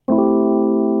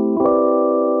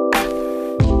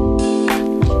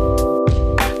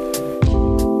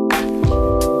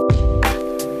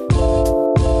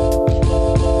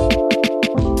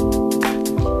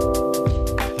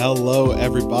Hello,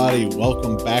 everybody.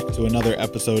 Welcome back to another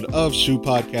episode of Shoe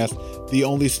Podcast, the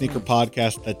only sneaker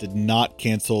podcast that did not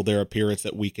cancel their appearance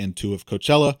at weekend 2 of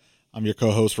Coachella. I'm your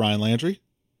co-host, Ryan Landry.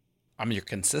 I'm your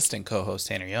consistent co-host,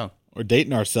 Tanner Young. We're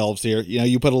dating ourselves here. You know,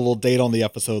 you put a little date on the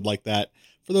episode like that.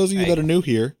 For those of you that are new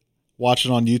here,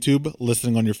 watching on YouTube,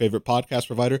 listening on your favorite podcast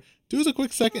provider, do us a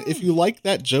quick second. If you like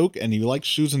that joke and you like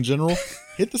shoes in general,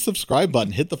 hit the subscribe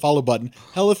button, hit the follow button.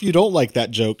 Hell, if you don't like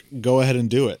that joke, go ahead and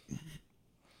do it.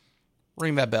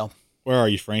 Ring that bell. Where are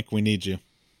you, Frank? We need you.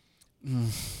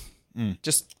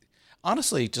 Just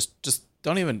honestly, just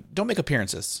don't make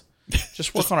appearances.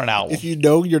 Just work on an album. If you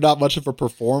know you're not much of a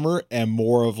performer and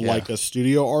more of like a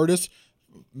studio artist,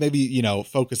 maybe, you know,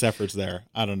 focus efforts there.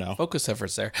 I don't know. Focus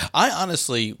efforts there. I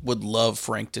honestly would love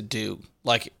Frank to do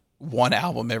like one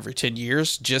album every 10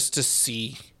 years just to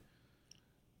see,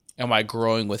 am I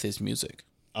growing with his music?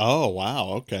 Oh, wow.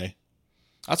 Okay.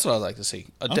 That's what I'd like to see.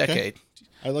 A decade.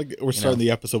 I like we're starting the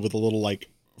episode with a little like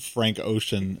Frank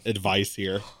Ocean advice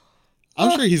here.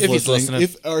 I'm sure he's listening.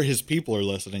 Or his people are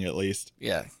listening at least.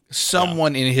 Yeah.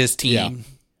 Someone in his team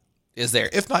is there.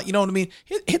 If not, you know what I mean?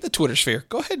 Hit the Twitter sphere.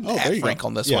 Go ahead and add Frank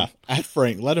on this one. Add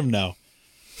Frank. Let him know.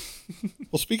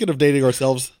 Well, speaking of dating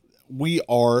ourselves, we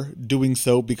are doing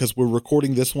so because we're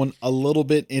recording this one a little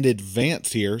bit in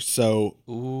advance here. So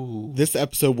this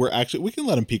episode, we can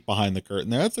let him peek behind the curtain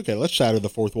there. That's okay. Let's shatter the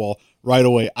fourth wall right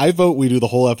away. I vote we do the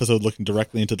whole episode looking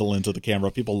directly into the lens of the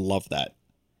camera. People love that.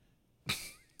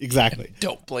 Exactly.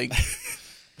 Don't blink.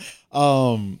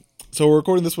 So we're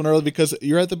recording this one early because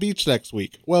you're at the beach next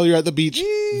week. Well, you're at the beach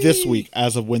this week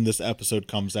as of when this episode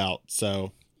comes out.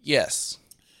 So yes.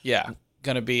 Yeah.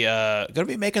 Gonna be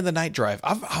making the night drive.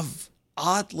 I've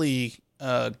oddly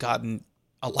gotten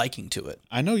a liking to it.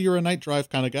 I know you're a night drive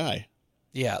kind of guy.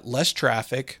 Yeah, less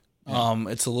traffic. Yeah.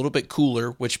 It's a little bit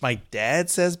cooler, which my dad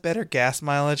says better gas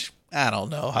mileage. I don't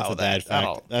know how That's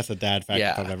a dad fact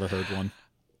if I've ever heard one.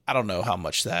 I don't know how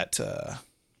much that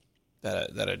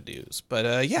it does,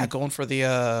 but going for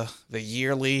the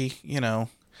yearly,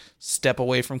 step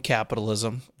away from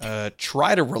capitalism.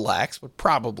 Try to relax, but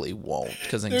probably won't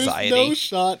because anxiety. There's no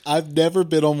shot. I've never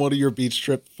been on one of your beach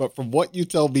trips, but from what you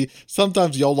tell me,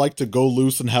 sometimes y'all like to go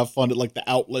loose and have fun at like the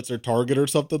outlets or Target or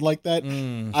something like that.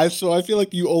 So I feel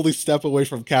like you only step away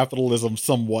from capitalism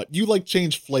somewhat. You like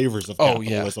change flavors of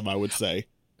capitalism, I would say.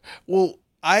 Well,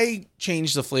 I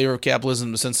change the flavor of capitalism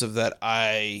in the sense of that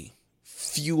I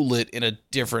fuel it in a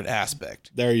different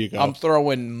aspect. There you go. I'm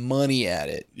throwing money at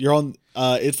it. You're on.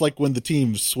 It's like when the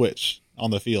teams switch on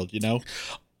the field,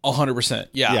 100%.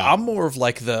 Yeah. I'm more of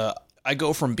like I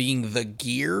go from being the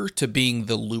gear to being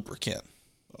the lubricant.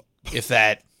 If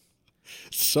that.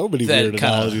 So many weird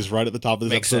analogies right at the top of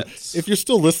this episode. Sense. If you're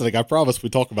still listening, I promise we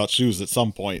talk about shoes at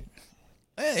some point.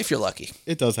 If you're lucky.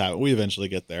 It does happen. We eventually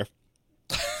get there.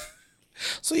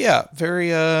 So yeah,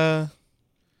 very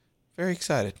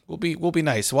excited. We'll be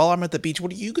nice. While I'm at the beach,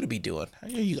 what are you going to be doing?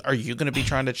 Are you going to be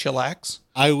trying to chillax?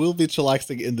 I will be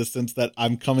chillaxing in the sense that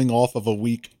I'm coming off of a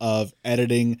week of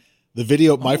editing the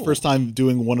video. My first time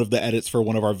doing one of the edits for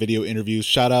one of our video interviews.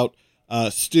 Shout out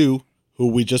Stu,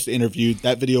 who we just interviewed.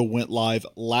 That video went live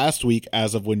last week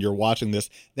as of when you're watching this.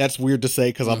 That's weird to say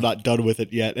because I'm not done with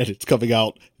it yet, and it's coming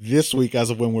out this week as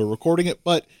of when we're recording it,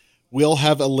 but we'll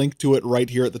have a link to it right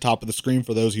here at the top of the screen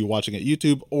for those of you watching at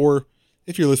YouTube, or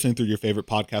if you're listening through your favorite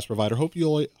podcast provider.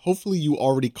 Hopefully you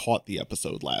already caught the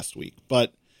episode last week.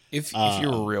 But if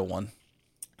you're a real one,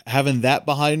 having that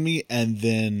behind me and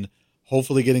then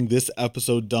hopefully getting this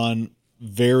episode done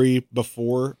very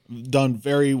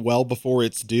well before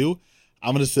it's due,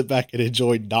 I'm going to sit back and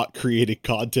enjoy not creating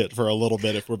content for a little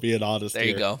bit, if we're being honest. There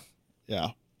you go.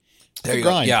 Yeah. There you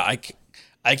go. Yeah,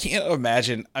 I can't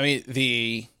imagine. I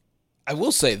mean, I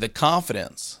will say the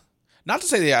confidence. Not to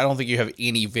say that I don't think you have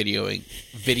any video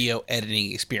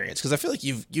editing experience, because I feel like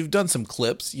you've done some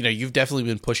clips. You've definitely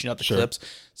been pushing out the clips,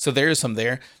 so there is some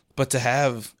there. But to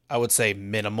have, I would say,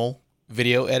 minimal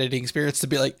video editing experience, to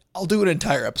be like, I'll do an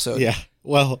entire episode. Yeah.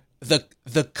 Well, the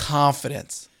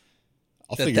confidence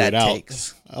I'll figure it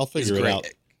out. I'll figure it out.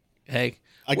 Hey,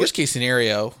 worst case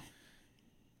scenario,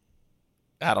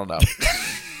 I don't know.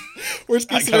 Worst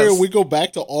case scenario, we go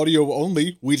back to audio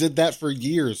only. We did that for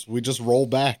years. We just roll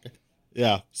back.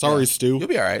 Yeah. Sorry, Stu. You'll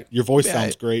be all right. Your voice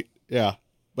sounds great. Yeah.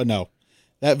 But no,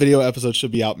 that video episode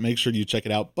should be out. Make sure you check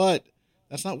it out. But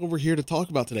that's not what we're here to talk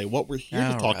about today. What we're here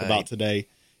to talk about today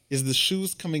is the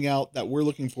shoes coming out that we're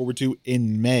looking forward to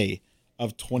in May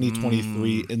of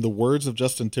 2023. In the words of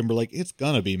Justin Timberlake, it's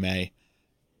gonna be May.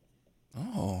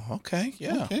 Oh, okay.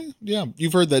 Yeah. Okay. Yeah.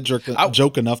 You've heard that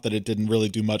joke enough that it didn't really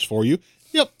do much for you.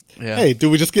 Yep. Yeah. Hey, do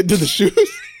we just get into the shoes?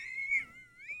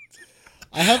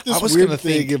 I have this weird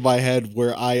thing in my head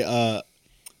where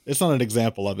it's not an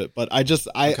example of it, but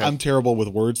I'm terrible with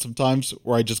words sometimes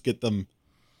where I just get them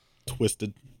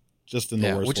twisted just in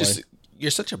the worst way. You're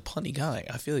such a punny guy.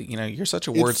 I feel you're such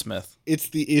a wordsmith. It's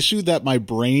the issue that my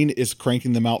brain is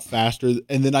cranking them out faster,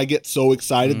 and then I get so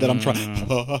excited that I'm trying,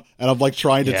 and I'm like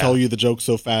trying to tell you the joke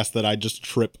so fast that I just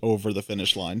trip over the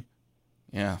finish line.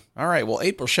 Yeah. All right. Well,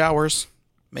 April showers,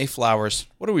 May flowers.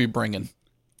 What are we bringing?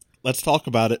 Let's talk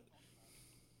about it.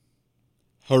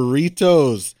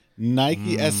 Jarritos,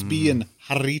 Nike SB and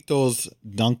Jarritos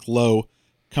Dunk Low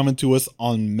coming to us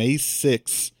on May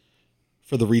 6th.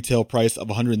 For the retail price of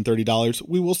 $130.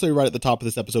 We will say right at the top of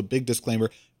this episode, big disclaimer,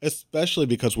 especially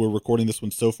because we're recording this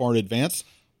one so far in advance.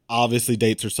 Obviously,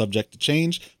 dates are subject to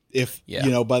change. If,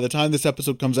 by the time this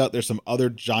episode comes out, there's some other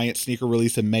giant sneaker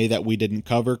release in May that we didn't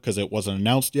cover because it wasn't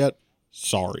announced yet.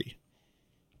 Sorry.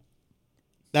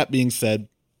 That being said,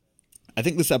 I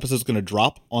think this episode is going to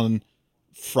drop on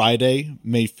Friday,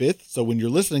 May 5th. So when you're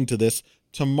listening to this,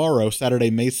 tomorrow, Saturday,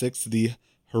 May 6th, the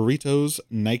Jarritos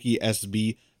Nike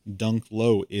SB Dunk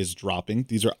Low is dropping.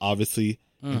 These are obviously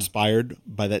inspired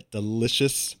by that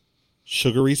delicious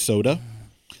sugary soda.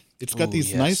 It's got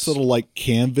these nice little like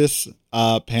canvas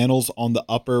panels on the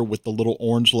upper with the little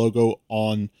orange logo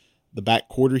on the back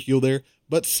quarter heel there.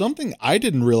 But something I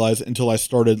didn't realize until I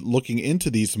started looking into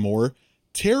these more,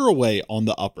 tearaway on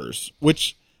the uppers,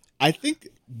 which I think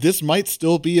this might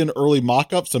still be an early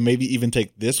mock-up, so maybe even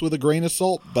take this with a grain of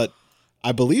salt, but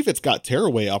I believe it's got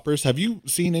tearaway uppers. Have you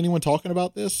seen anyone talking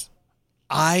about this?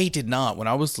 I did not. When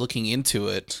I was looking into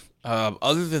it,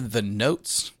 other than the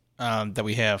notes that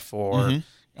we have for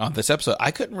this episode,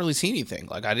 I couldn't really see anything.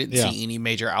 Like I didn't see any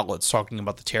major outlets talking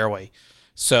about the tearaway.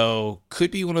 So could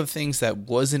be one of the things that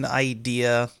was an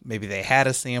idea. Maybe they had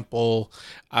a sample.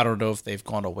 I don't know if they've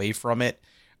gone away from it.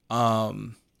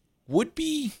 Would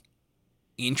be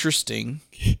interesting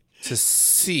to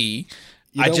see.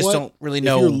 I just don't really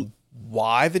know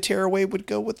why the tearaway would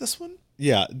go with this one.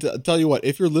 Yeah, tell you what,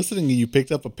 if you're listening and you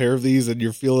picked up a pair of these and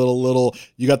you're feeling a little,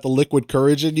 you got the liquid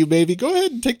courage in you, maybe go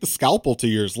ahead and take the scalpel to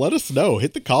yours. Let us know.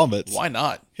 Hit the comments. Why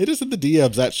not? Hit us in the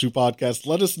DMs at Shoe Podcast.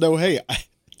 Let us know, hey,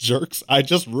 jerks, I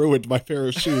just ruined my pair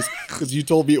of shoes because you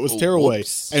told me it was tearaway.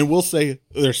 Whoops. And we'll say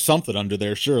there's something under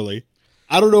there, surely.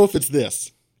 I don't know if it's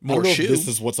this. More shoe. This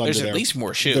is what's under there. There's at least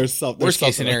more shoe. There's Worst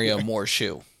case scenario, more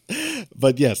shoe.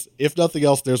 But yes, if nothing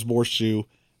else, there's more shoe.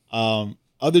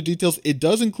 Other details, it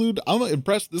does include, I'm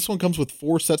impressed, this one comes with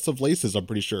 4 sets of laces, I'm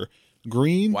pretty sure.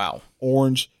 Green,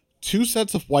 orange, 2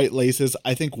 sets of white laces,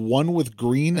 I think 1 with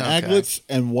green aglets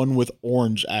and 1 with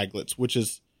orange aglets, which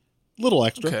is a little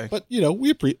extra. But,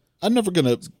 I'm never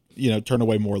going to, turn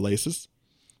away more laces.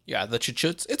 Yeah, the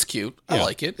chuchuts, it's cute. I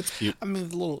like it. It's cute. I mean,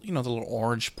 the little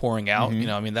orange pouring out,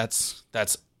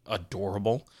 that's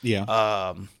adorable. Yeah.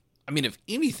 I mean, if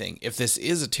anything, if this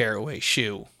is a tearaway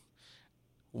shoe,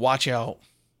 watch out,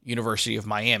 University of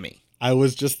Miami. I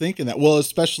was just thinking that. Well,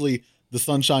 especially the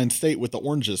Sunshine State with the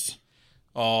oranges.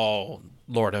 Oh,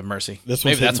 Lord have mercy. This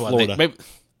one's that's in Florida.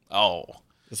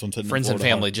 This one's Friends and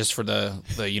family hard. Just for the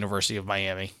University of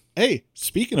Miami. Hey,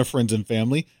 speaking of friends and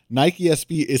family, Nike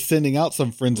SB is sending out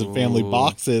some friends and family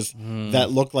boxes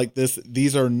that look like this.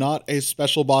 These are not a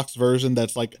special box version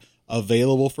that's like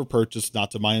available for purchase, not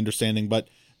to my understanding, but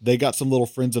they got some little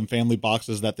friends and family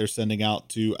boxes that they're sending out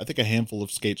to, I think, a handful of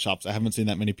skate shops. I haven't seen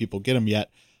that many people get them yet,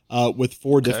 with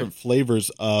 4 different flavors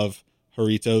of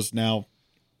Jarritos. Now,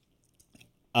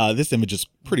 this image is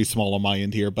pretty small on my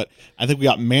end here, but I think we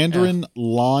got mandarin,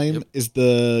 lime is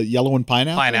the yellow and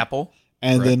pineapple.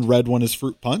 And then red one is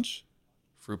fruit punch.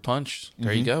 Fruit punch.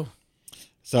 There you go.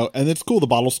 So, and it's cool. The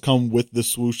bottles come with the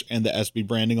swoosh and the SB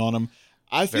branding on them.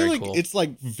 I feel like it's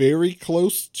like very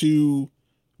close to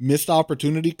missed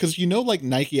opportunity because like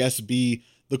Nike SB,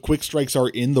 the quick strikes are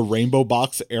in the rainbow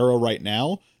box era right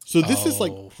now. So this is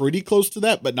like pretty close to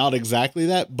that, but not exactly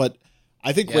that. But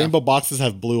I think rainbow boxes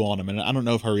have blue on them, and I don't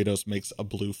know if Jarritos makes a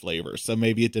blue flavor, so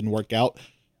maybe it didn't work out.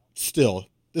 Still,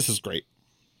 this is great.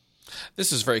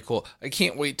 This is very cool. I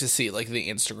can't wait to see like the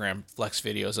Instagram flex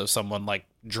videos of someone like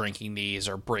drinking these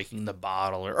or breaking the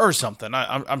bottle or something.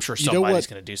 I'm sure somebody's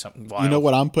going to do something wild. You know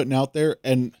what I'm putting out there?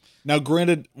 And now,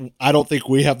 granted, I don't think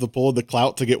we have the pull of the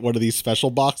clout to get one of these special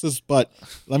boxes, but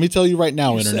let me tell you right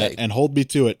now, Internet, and hold me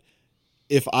to it.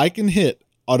 If I can hit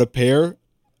on a pair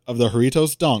of the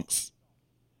Jarritos Dunks,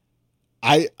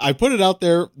 I put it out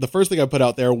there. The first thing I put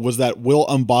out there was that we'll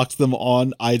unbox them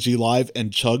on IG Live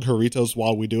and chug Jarritos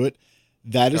while we do it.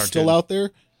 That is still out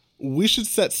there. We should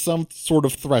set some sort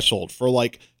of threshold for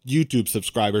like YouTube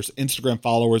subscribers, Instagram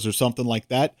followers, or something like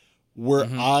that, where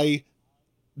I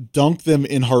dunk them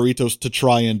in Jarritos to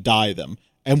try and dye them.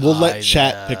 and we'll let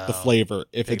chat pick the flavor.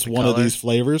 If it's one of these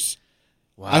flavors,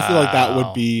 I feel like that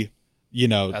would be,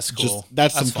 that's cool.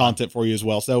 That's some content for you as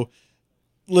well. So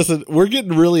listen, we're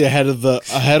getting really ahead of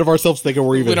ourselves thinking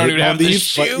we're even hitting on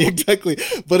these. But, exactly.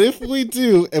 But if we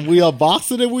do, and we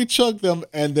unbox it and we chug them,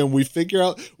 and then we figure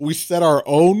out, we set our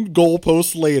own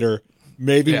goalposts later,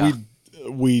 maybe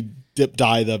we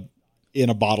dye them in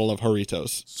a bottle of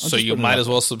Jarritos. So you might as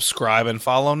well subscribe and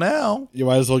follow now. You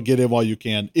might as well get in while you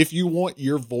can. If you want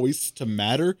your voice to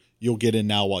matter, you'll get in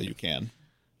now while you can.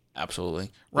 Absolutely.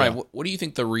 Right. Yeah. What do you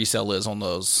think the resale is on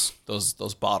those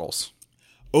bottles?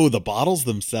 Oh, the bottles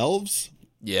themselves?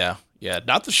 Yeah. Yeah.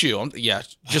 Not the shoe.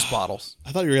 Just bottles.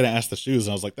 I thought you were going to ask the shoes,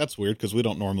 and I was like, that's weird because we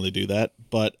don't normally do that.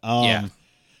 But I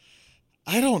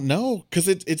don't know, because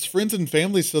it's friends and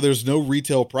family, so there's no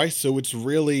retail price. So it's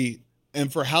really,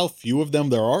 and for how few of them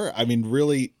there are, I mean,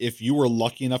 really, if you were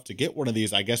lucky enough to get one of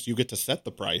these, I guess you get to set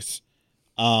the price.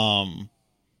 I'll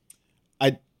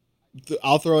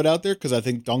throw it out there because I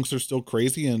think Dunks are still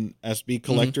crazy, and SB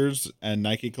collectors and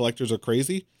Nike collectors are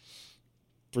crazy.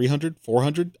 300,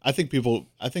 400. I think people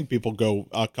go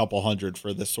a couple hundred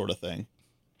for this sort of thing.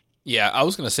 Yeah, I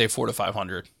was going to say 400 to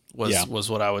 500 was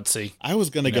what I would see. I was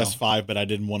going to guess 5, but I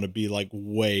didn't want to be like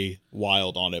way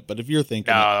wild on it. But if you're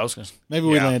thinking, maybe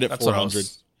we land at 400.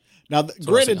 Now,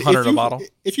 granted,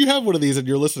 if you have one of these and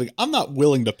you're listening, I'm not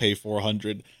willing to pay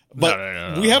 400.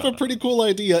 But we have a pretty cool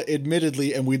idea,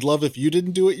 admittedly, and we'd love if you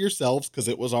didn't do it yourselves because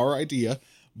it was our idea.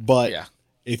 But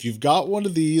if you've got one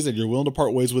of these and you're willing to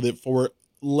part ways with it for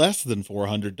less than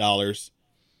 $400,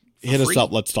 hit us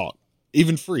up. Let's talk.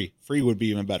 Even free. Free would be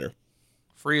even better.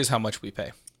 Free is how much we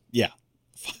pay. Yeah.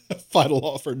 Final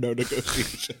offer, no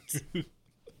negotiations.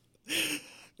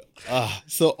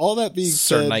 So all that being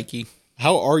said, Nike,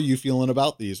 how are you feeling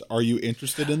about these? Are you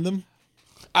interested in them?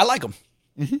 I like them.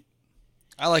 Mm-hmm.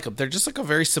 I like them. They're just like a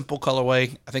very simple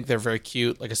colorway. I think they're very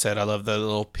cute. Like I said, I love the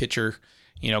little picture,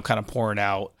 kind of pouring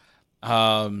out.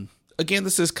 Again,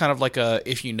 this is kind of like a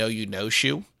if you know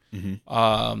shoe,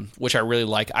 which I really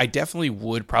like. I definitely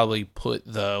would probably put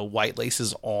the white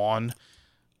laces on,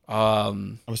 but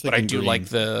I do green. Like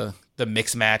the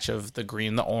mix match of the green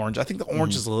and the orange. I think the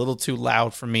orange is a little too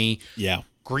loud for me. Yeah,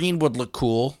 green would look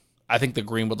cool. I think the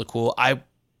green would look cool. I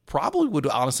probably would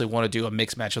honestly want to do a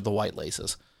mix match of the white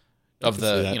laces of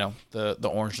the the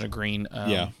orange and the green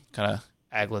kind of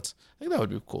aglets. I think that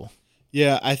would be cool.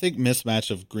 Yeah, I think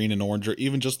mismatch of green and orange, or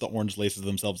even just the orange laces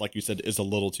themselves, like you said, is a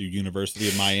little too University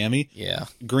of Miami. Yeah.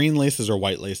 Green laces or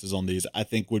white laces on these, I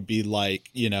think would be like,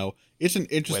 it's an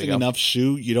interesting enough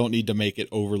shoe. You don't need to make it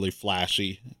overly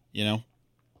flashy, Yep.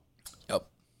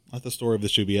 Let the story of the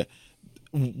shoe be it.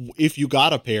 If you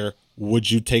got a pair,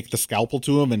 would you take the scalpel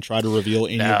to them and try to reveal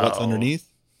any of what's underneath?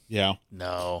 Yeah.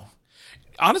 No.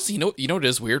 Honestly, you know what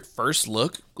is weird? First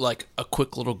look, like a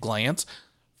quick little glance,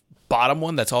 bottom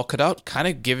one that's all cut out, kind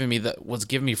of giving me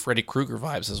Freddy Krueger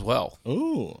vibes as well.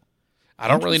 Ooh, I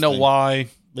don't really know why.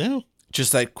 Yeah,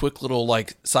 just that quick little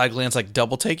like side glance, like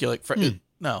double take. You're like,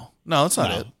 no, that's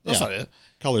not it. That's not it.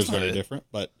 Color's very different,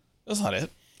 but that's not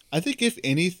it. I think if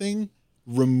anything,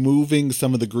 removing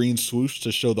some of the green swoosh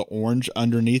to show the orange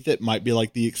underneath it might be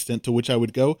like the extent to which I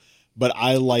would go. But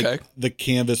I like the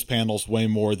canvas panels way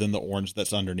more than the orange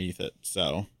that's underneath it.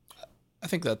 So I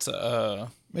think that's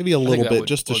maybe a little bit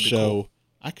just to show cool.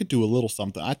 I could do a little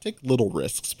something. I take little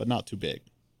risks, but not too big.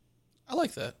 I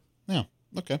like that. Yeah.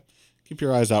 Okay. Keep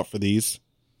your eyes out for these.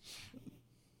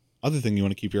 Other thing you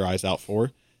want to keep your eyes out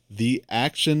for, the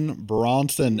Action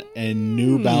Bronson and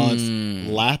New Balance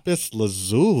Lapis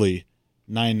Lazuli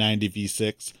 990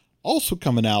 V6, also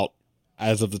coming out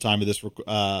as of the time of this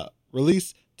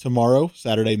release tomorrow,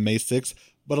 Saturday, May 6th,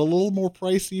 but a little more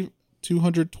pricey,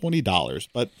 $220,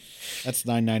 but that's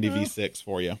 990 V6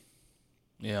 for you.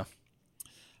 Yeah.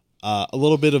 A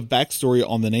little bit of backstory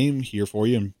on the name here for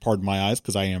you, and pardon my eyes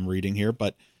because I am reading here,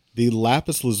 but the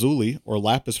lapis lazuli, or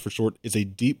lapis for short, is a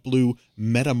deep blue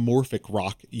metamorphic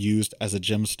rock used as a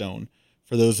gemstone.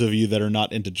 For those of you that are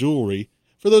not into jewelry,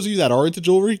 for those of you that are into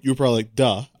jewelry, you're probably like,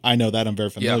 duh, I know that, I'm very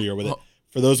familiar with it.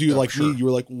 For those of you like me, you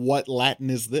were like, what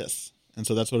Latin is this? And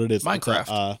so that's what it is.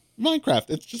 Minecraft. Minecraft.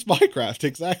 It's just Minecraft,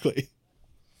 exactly.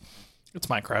 It's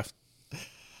Minecraft.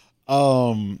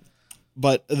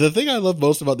 But the thing I love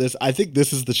most about this, I think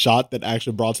this is the shot that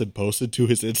Action Bronson posted to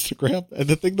his Instagram. And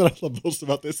the thing that I love most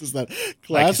about this is that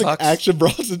classic Action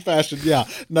Bronson fashion. Yeah,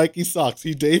 Nike socks.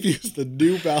 He debuts the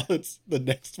New Balance, the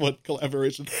next one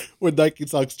collaboration with Nike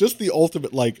socks. Just the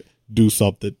ultimate, like, do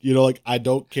something. Like, I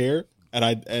don't care, and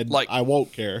I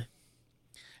won't care.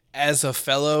 As a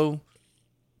fellow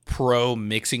pro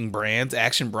mixing brands,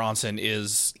 Action Bronson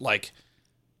is like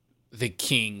the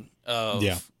king of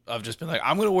of just being like,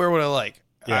 I'm going to wear what I like.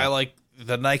 Yeah. I like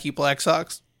the Nike black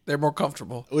socks. They're more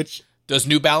comfortable. Which does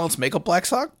New Balance make a black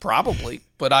sock? Probably.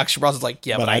 But Action Bronson's like,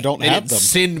 yeah, but I don't have them.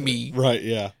 Send me. Right,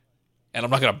 yeah. And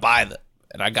I'm not going to buy them.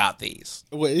 And I got these.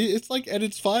 Well, it's like, and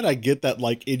it's fine. I get that,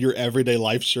 like, in your everyday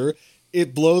life, sure.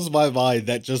 It blows my mind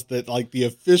that like the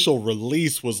official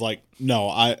release was like, no,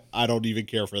 I don't even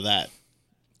care for that.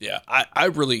 Yeah, I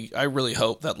really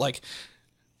hope that, like,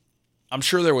 I'm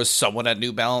sure there was someone at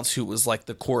New Balance who was like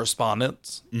the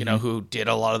correspondent, you know, who did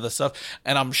a lot of this stuff.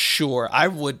 And I'm sure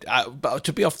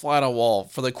to be a fly on a wall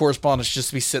for the correspondents just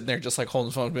to be sitting there just like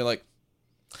holding the phone and be like,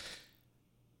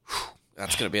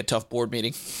 that's going to be a tough board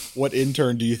meeting. What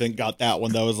intern do you think got that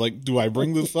one that was like, do I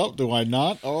bring this up? Do I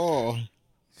not? Oh,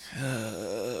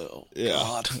 yeah.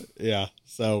 God. Yeah.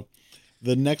 So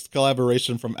the next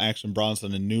collaboration from Action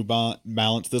Bronson and New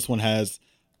Balance, this one has,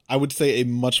 I would say, a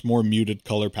much more muted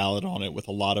color palette on it with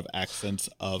a lot of accents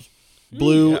of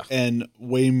blue and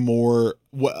way more,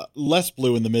 less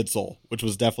blue in the midsole, which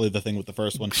was definitely the thing with the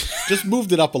first one. Just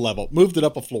moved it up a level, moved it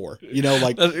up a floor. You know,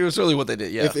 like it was really what they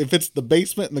did. Yeah. If it's the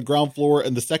basement and the ground floor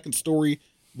and the second story,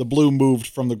 the blue moved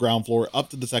from the ground floor up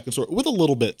to the second story with a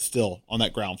little bit still on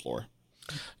that ground floor.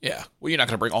 Yeah. Well, you're not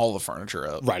going to bring all the furniture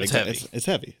up. Right. It's heavy. It's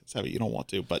heavy. It's heavy. You don't want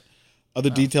to. But other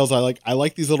details I like. I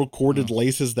like these little corded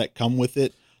laces that come with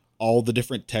it. All the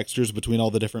different textures between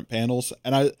all the different panels.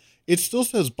 And it still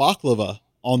says baklava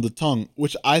on the tongue,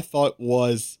 which I thought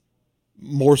was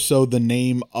more so the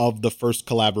name of the first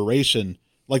collaboration,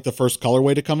 like the first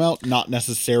colorway to come out, not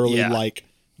necessarily like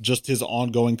just his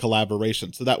ongoing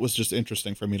collaboration. So that was just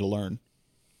interesting for me to learn.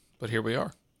 But here we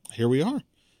are. Here we are.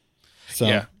 So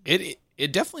yeah,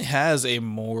 it definitely has a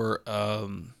more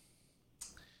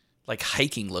like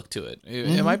hiking look to it.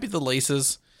 It might be the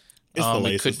laces.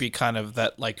 It could be kind of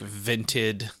that like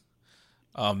vented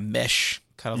mesh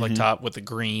kind of like top with the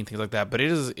green, things like that. But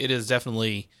it is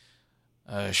definitely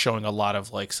showing a lot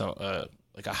of like some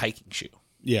like a hiking shoe.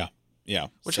 Yeah.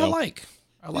 Which I like.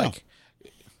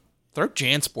 Throw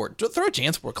JanSport. Throw a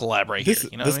JanSport collab right here.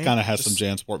 You know this kind of has some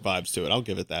JanSport vibes to it. I'll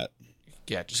give it that.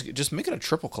 Yeah, just make it a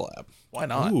triple collab. Why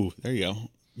not? Ooh, there you go.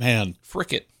 Man.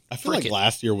 Frick it. I feel like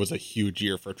last year was a huge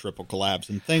year for triple collabs,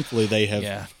 and thankfully they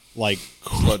have like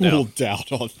slowed down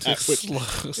on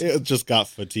that. It just got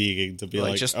fatiguing to be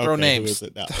like just throw names. Who is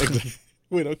it now?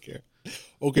 We don't care.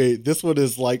 Okay, this one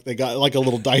is like they got like a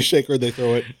little dice shaker. They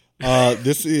throw it.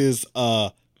 This is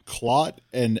Clot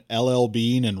and LL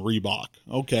Bean and Reebok.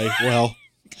 Okay, well,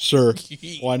 sure.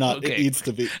 Why not? Okay. It needs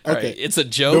to be. Okay, Okay, it's a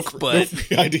joke, but no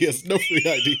free ideas. No free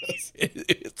ideas.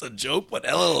 It's a joke. But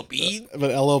LL Bean,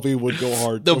 But LL Bean would go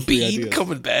hard. the No free Bean ideas.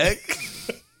 coming back.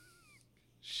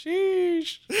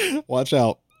 Sheesh. Watch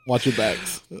out. Watch your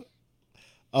backs.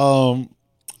 But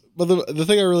the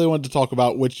thing I really wanted to talk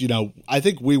about, which, you know, I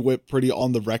think we went pretty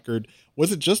on the record,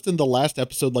 was it just in the last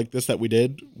episode like this that we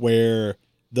did where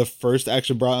the first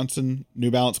Action Bronson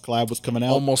New Balance collab was coming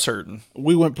out? Almost certain.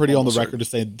 We went pretty on the record to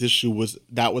say this shoe was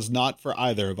not for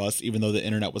either of us, even though the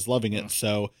internet was loving it.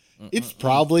 So it's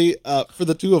probably, for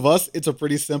the two of us, it's a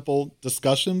pretty simple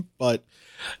discussion, but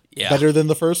better than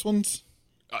the first ones.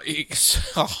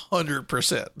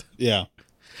 100%. Yeah.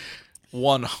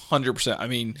 100%. I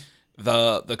mean,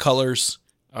 the colors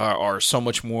are so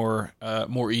much more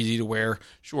easy to wear.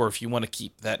 Sure, if you want to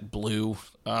keep that blue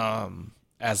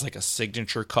as like a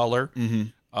signature color,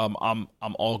 I'm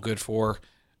all good for.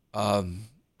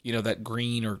 You know, that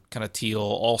green or kind of teal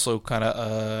also kind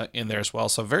of in there as well.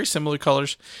 So very similar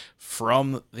colors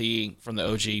from the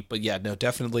OG. But yeah, no,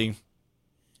 definitely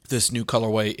this new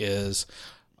colorway is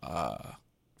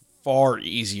far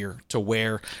easier to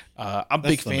wear. I'm a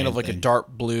big fan of like a dark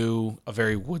blue, a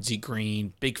very woodsy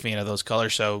green. Big fan of those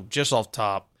colors. So just off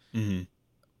top,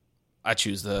 I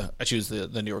choose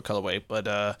the newer colorway.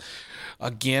 But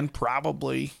again,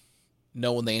 probably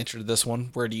knowing the answer to this one,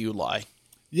 where do you lie?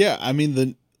 Yeah, I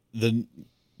mean the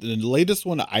latest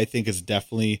one I think is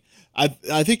definitely I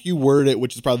think you worded it,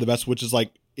 which is probably the best, which is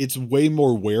like it's way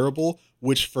more wearable,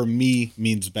 which for me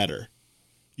means better.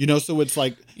 You know, so it's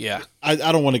like, I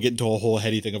don't want to get into a whole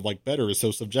heady thing of like better is so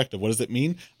subjective. What does it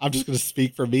mean? I'm just going to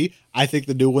speak for me. I think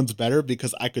the new one's better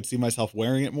because I could see myself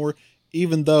wearing it more,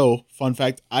 even though, fun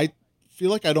fact, I feel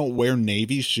like I don't wear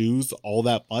navy shoes all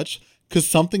that much because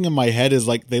something in my head is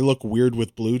like they look weird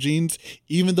with blue jeans,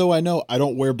 even though I know I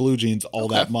don't wear blue jeans all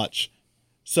that much.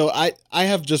 So I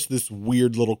have just this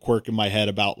weird little quirk in my head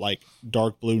about like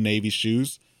dark blue navy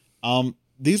shoes.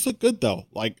 These look good though.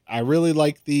 Like I really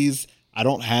like these. I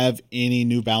don't have any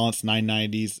New Balance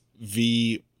 990s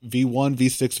V1,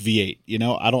 V6, V8. You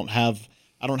know, I don't have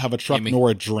a truck nor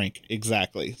a drink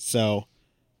exactly. So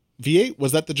V8,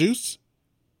 was that the juice?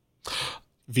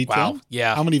 V10? Wow.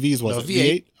 Yeah. How many Vs was it?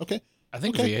 V8. Okay. I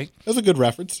think okay. V8. That was a good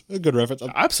reference.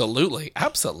 Absolutely.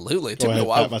 It took me a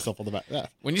while. Pat myself on the back. Yeah.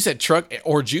 When you said truck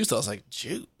or juice, I was like,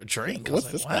 drink.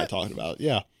 What's this guy talking about?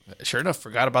 Yeah. Sure enough,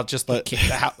 forgot about just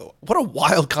the what a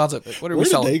wild concept. What are we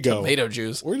selling? Tomato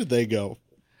juice. Where did they go?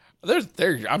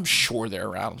 They're I'm sure they're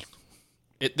around.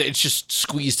 It's just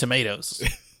squeezed tomatoes.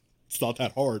 It's not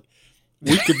that hard.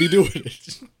 We could be doing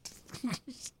it.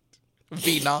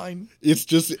 V9. It's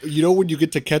just, when you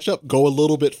get to ketchup, go a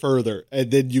little bit further, and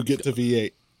then you get to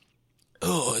V8.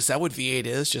 Oh, is that what V8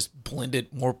 is? Just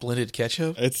more blended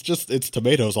ketchup? It's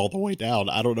tomatoes all the way down.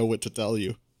 I don't know what to tell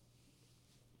you.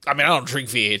 I mean, I don't drink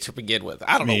V8 to begin with.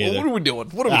 I don't know. What are we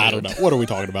doing? I don't know. What are we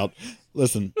talking about?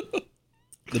 Listen,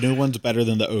 the new one's better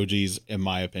than the OGs, in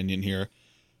my opinion here.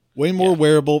 Way more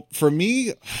wearable. For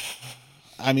me,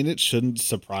 I mean, it shouldn't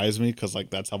surprise me because,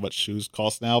 that's how much shoes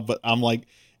cost now. But I'm like,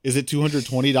 is it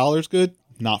 $220 good?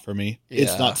 Not for me. Yeah.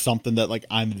 It's not something that,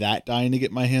 I'm that dying to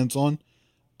get my hands on.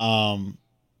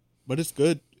 But it's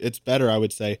good. It's better, I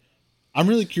would say. I'm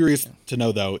really curious to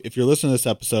know, though, if you're listening to this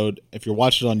episode, if you're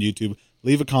watching it on YouTube,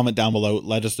 leave a comment down below.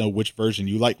 Let us know which version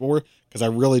you like more, because I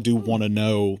really do want to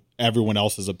know everyone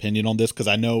else's opinion on this, because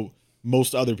I know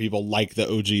most other people like the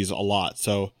OGs a lot.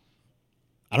 So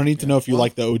I don't need to know if you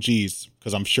like the OGs,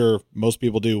 because I'm sure most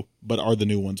people do, but are the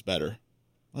new ones better?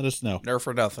 Let us know. Nerf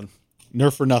or nothing.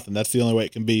 Nerf or nothing. That's the only way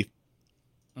it can be.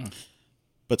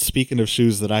 But speaking of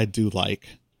shoes that I do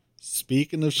like,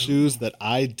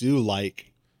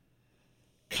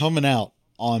 coming out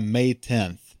on May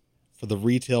 10th for the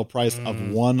retail price of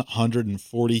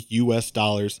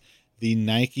 $140, the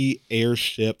Nike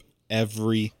Airship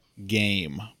Every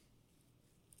Game.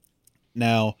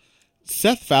 Now,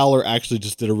 Seth Fowler actually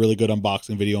just did a really good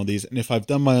unboxing video on these, and if I've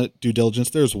done my due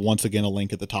diligence, there's once again a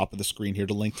link at the top of the screen here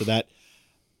to link to that.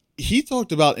 He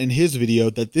talked about in his video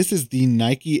that this is the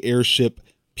Nike Airship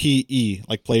PE,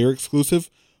 player exclusive,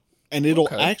 and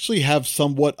it'll actually have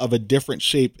somewhat of a different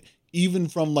shape, even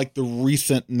from the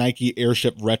recent Nike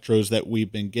Airship retros that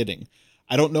we've been getting.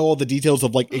 I don't know all the details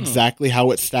of exactly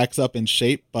how it stacks up in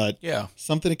shape, but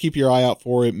something to keep your eye out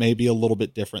for. It may be a little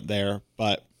bit different there,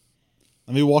 but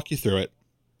let me walk you through it.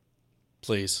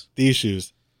 Please. These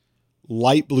shoes,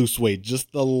 light blue suede,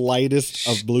 just the lightest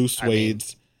of blue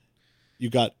suedes. You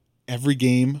got Every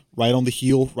Game right on the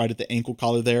heel, right at the ankle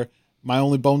collar there. My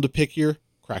only bone to pick here,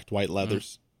 cracked white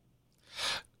leathers.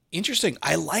 Interesting.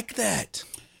 I like that.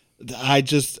 I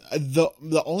just,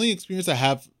 the only experience I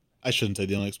have, I shouldn't say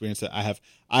the only experience that I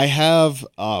have,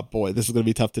 boy, this is going to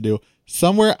be tough to do.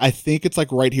 Somewhere, I think it's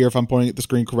right here, if I'm pointing at the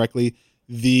screen correctly,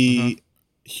 the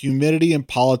Humidity and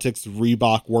Politics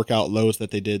Reebok workout lows that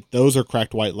they did, those are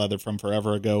cracked white leather from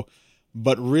forever ago.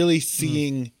 But really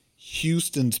seeing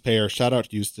Houston's pair, shout out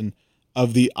Houston,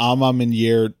 of the Ama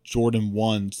Meniere Jordan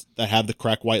 1s that have the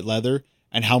cracked white leather,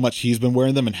 and how much he's been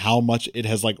wearing them and how much it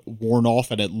has worn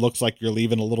off, and it looks like you're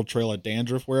leaving a little trail of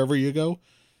dandruff wherever you go.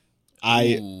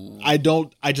 I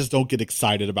just don't get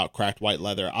excited about cracked white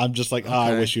leather. I'm just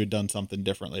I wish you had done something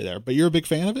differently there. But you're a big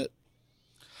fan of it?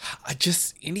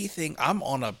 I'm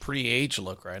on a pre-age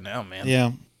look right now,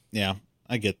 man. Yeah,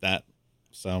 I get that.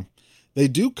 So they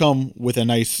do come with a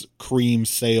nice cream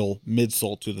sail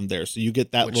midsole to them there. So you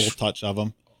get that little touch of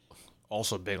them.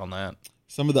 Also big on that.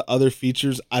 Some of the other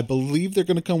features, I believe they're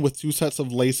going to come with 2 sets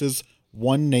of laces,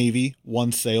 1 navy,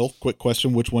 1 sail. Quick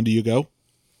question, which one do you go?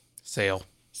 Sail.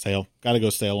 Got to go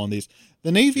sail on these.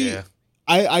 The navy,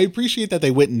 I appreciate that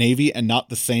they went navy and not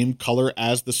the same color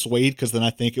as the suede, because then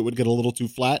I think it would get a little too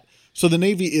flat. So the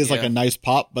navy is a nice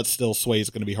pop, but still suede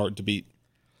is going to be hard to beat.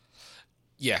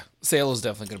 Yeah, sail is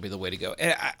definitely going to be the way to go.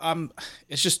 And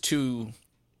it's just too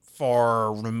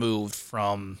far removed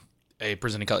from a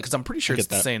presenting color, because I'm pretty sure it's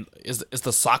the same. Is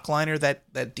the sock liner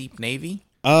that deep navy?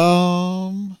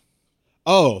 Oh,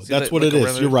 that's what it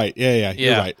is. You're right. Yeah.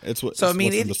 You're right. It's what's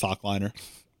in the sock liner.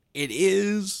 It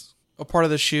is a part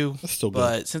of the shoe, that's still good.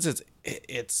 But since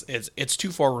it's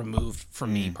too far removed for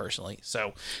me personally,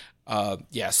 so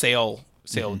sail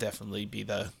would definitely be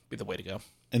the way to go.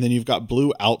 And then you've got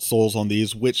blue outsoles on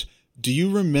these, which, do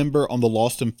you remember on the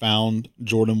Lost and Found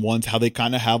Jordan 1s, how they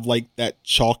kind of have that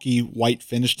chalky white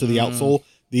finish to the outsole?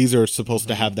 These are supposed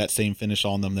to have that same finish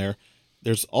on them there.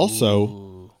 There's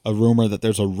also a rumor that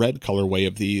there's a red colorway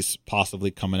of these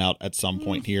possibly coming out at some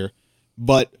point here.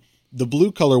 But the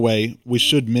blue colorway, we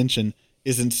should mention,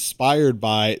 is inspired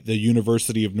by the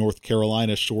University of North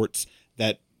Carolina shorts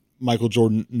that Michael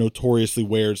Jordan notoriously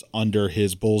wears under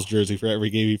his Bulls jersey for every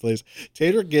game he plays.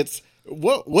 Tater gets,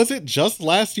 what was it, just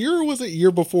last year or was it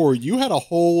year before? You had a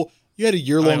whole You had a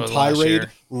year-long tirade,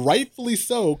 rightfully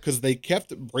so, because they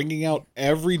kept bringing out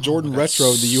every Jordan retro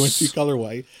in the UNC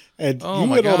colorway, and you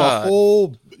went on a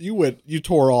whole. You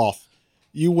tore off.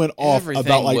 You went off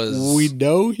about like we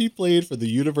know he played for the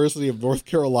University of North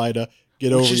Carolina.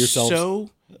 Get over yourself.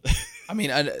 So, I mean,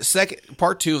 second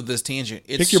part 2 of this tangent.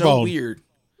 It's so weird.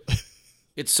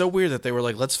 It's so weird that they were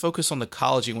like, let's focus on the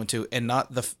college he went to and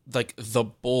not the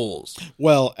Bulls.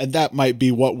 Well, and that might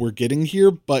be what we're getting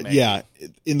here, but maybe. Yeah,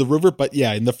 in the river, but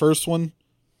yeah, in the first one.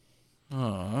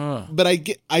 But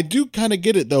I do kind of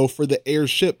get it though for the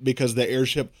airship, because the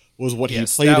airship was what he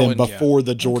played in before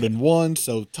the Jordan 1,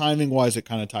 so timing wise it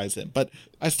kind of ties in. But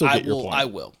I still get your point. I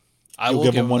will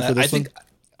give him one for this one.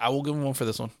 I will give him one for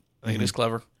this one. I think it is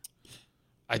clever.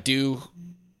 I do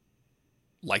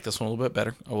like this one a little bit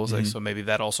better, I will say. So maybe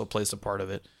that also plays a part of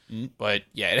it. But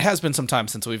yeah, it has been some time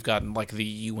since we've gotten like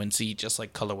the UNC just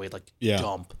like colorway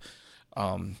dump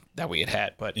that we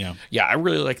had. But yeah, I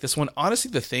really like this one.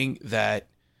 Honestly, the thing that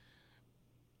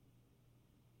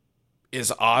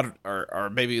is odd, or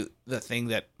maybe the thing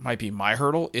that might be my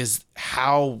hurdle, is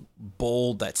how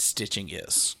bold that stitching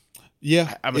is.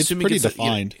 Yeah, I'm assuming it's pretty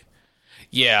defined.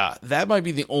 Yeah, that might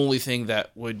be the only thing that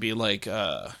would be like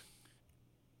a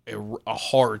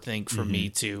hard thing for me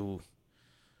to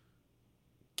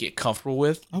get comfortable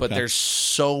with. Okay. But there's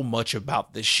so much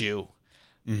about this shoe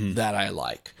that I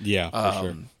like. Yeah, for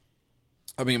sure.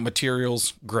 I mean,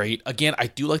 materials, great. Again, I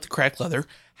do like the cracked leather.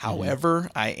 However,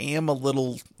 I am a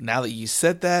little, now that you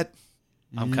said that,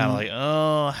 I'm kind of like,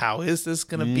 oh, how is this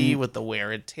going to be with the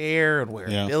wear and tear and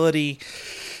wearability? Yeah.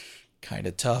 Kind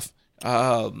of tough.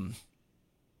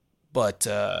 But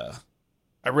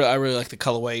I really like the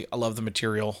colorway. I love the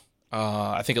material.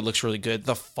 I think it looks really good.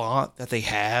 The font that they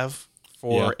have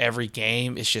for every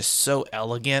game is just so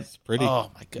elegant. It's pretty.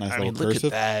 Oh my god! Nice, I mean, look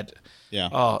at that. Yeah.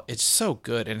 Oh, it's so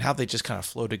good, and how they just kind of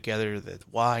flow together, the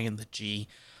Y and the G.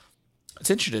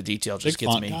 Attention to detail just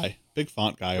gets me. Big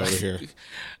font guy over here.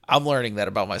 I'm learning that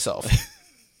about myself.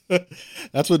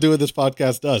 That's what doing this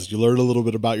podcast does. You learn a little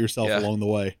bit about yourself along the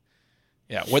way.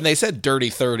 Yeah, when they said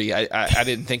Dirty 30, I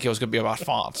didn't think it was going to be about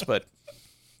fonts, but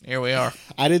here we are.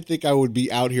 I didn't think I would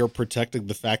be out here protecting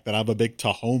the fact that I'm a big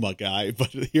Tahoma guy, but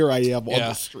here I am on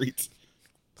the streets.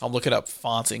 I'm looking up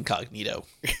fonts incognito.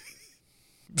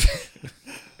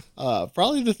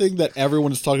 Probably the thing that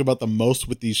everyone is talking about the most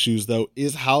with these shoes, though,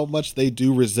 is how much they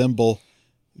do resemble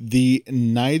the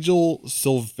Nigel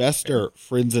Sylvester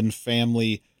Friends and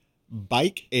Family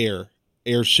Bike Air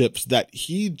airships that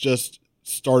he just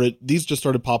started. These just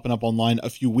started popping up online a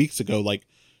few weeks ago, like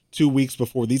 2 weeks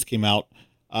before these came out.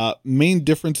 Main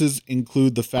differences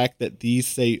include the fact that these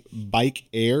say Bike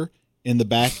Air in the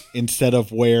back instead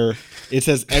of where it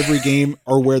says every game,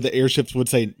 or where the airships would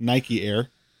say Nike Air.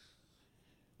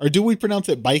 Or do we pronounce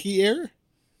it Bikey Air?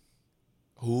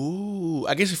 Ooh,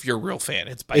 I guess if you're a real fan,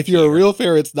 it's Bikey. If you're a real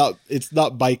fan, it's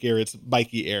not Bike Air, it's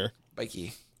Bikey Air.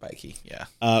 Bikey, yeah.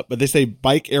 But they say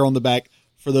Bike Air on the back.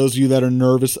 For those of you that are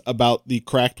nervous about the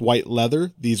cracked white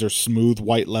leather, these are smooth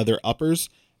white leather uppers.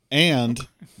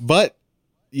 But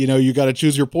you know, you got to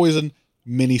choose your poison.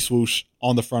 Mini swoosh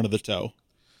on the front of the toe.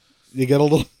 You get a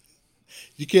little.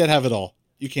 You can't have it all.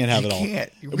 You can't have it all.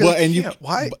 You really can't.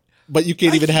 Why? But you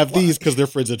can't even have these because they're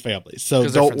friends and family. So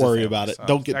don't worry about it.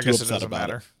 Don't get too upset about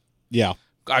it. Yeah.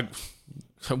 I'm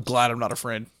glad I'm not a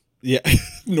friend. Yeah.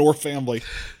 Nor family.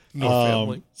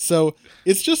 So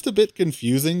it's just a bit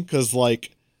confusing because,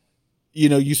 like, you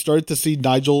know, you start to see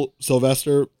Nigel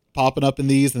Sylvester popping up in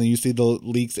these, and then you see the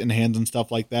leaks in hands and stuff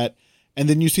like that. And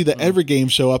then you see the Every Game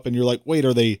show up, and you're like, wait,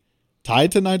 are they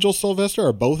tied to Nigel Sylvester?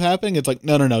 Are both happening? It's like,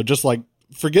 no. Just like,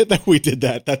 forget that we did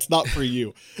that. That's not for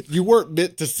you. You weren't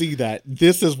meant to see that.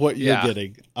 This is what you're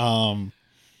getting.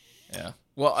 Yeah.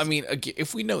 Well, I mean,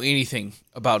 if we know anything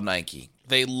about Nike,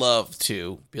 they love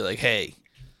to be like, hey,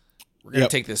 we're going to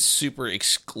take this super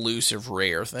exclusive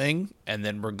rare thing, and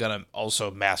then we're going to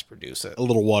also mass produce it. A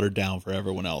little watered down for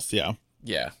everyone else. Yeah.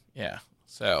 Yeah.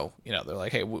 So, you know, they're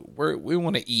like, hey, we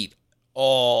want to eat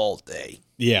all day.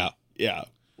 Yeah.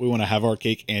 We want to have our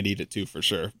cake and eat it too, for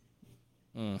sure.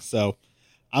 So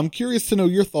I'm curious to know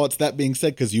your thoughts. That being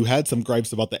said, because you had some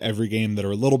gripes about the Every Game that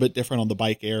are a little bit different on the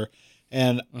Bike Air.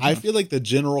 And I feel like the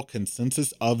general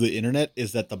consensus of the internet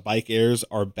is that the Bike Airs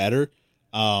are better.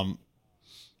 And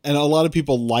a lot of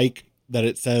people like that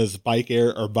it says Bike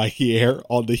Air or Bikey Air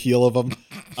on the heel of them.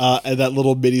 And that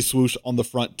little mini swoosh on the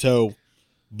front toe.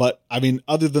 But I mean,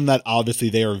 other than that, obviously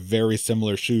they are very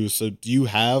similar shoes. So do you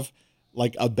have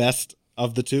like a best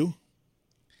of the two?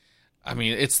 I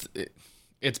mean, it's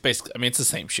basically, I mean, it's the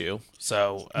same shoe.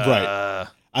 So, right.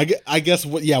 I guess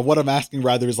what I'm asking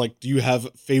rather is like, do you have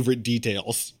favorite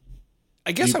details?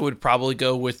 I guess I would probably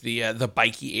go with the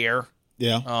Bikey Air.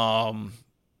 Yeah.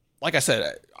 Like I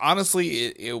said, honestly,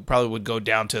 it probably would go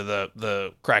down to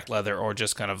the cracked leather or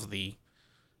just kind of the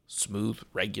smooth,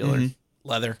 regular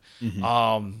leather.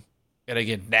 And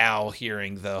again, now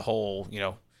hearing the whole,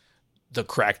 the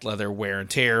cracked leather wear and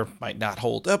tear might not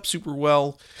hold up super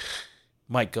well.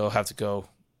 Might have to go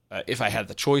if I had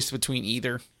the choice between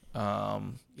either.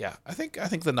 Yeah, I think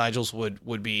the Nigels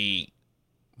would be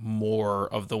more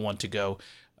of the one to go.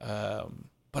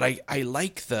 But I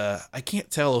like I can't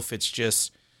tell if it's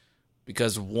just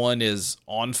because one is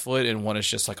on foot and one is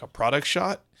just like a product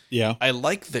shot. Yeah. I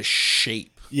like the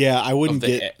shape. Yeah, I wouldn't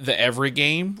get the every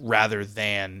game rather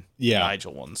than the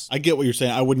Nigel ones. I get what you're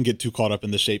saying. I wouldn't get too caught up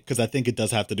in the shape because I think it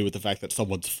does have to do with the fact that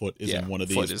someone's foot is in one of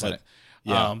these. But,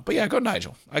 but yeah, I go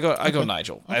Nigel. I go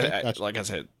Nigel. Okay, gotcha. Like I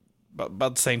said,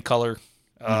 about the same color.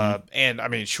 And I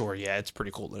mean, sure, yeah, it's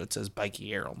pretty cool that it says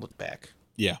Bikey Air on look back.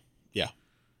 Yeah.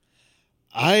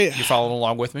 You following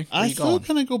along with me? I still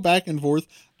kind of go back and forth.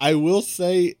 I will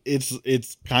say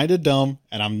it's kind of dumb,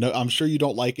 and I'm sure you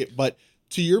don't like it. But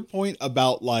to your point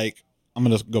about like, I'm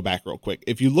gonna go back real quick.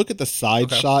 If you look at the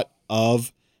side shot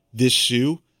of this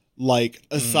shoe, like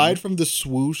aside from the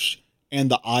swoosh and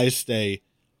the eye stay,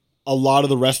 a lot of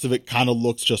the rest of it kind of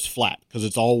looks just flat because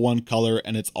it's all one color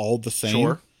and it's all the same.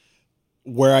 Sure.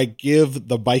 Where I give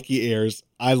the Bikey Airs,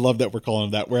 I love that we're calling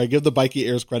them that. Where I give the Bikey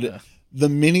Airs credit, the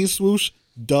mini swoosh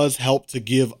does help to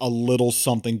give a little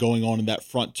something going on in that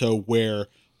front toe where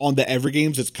on the Every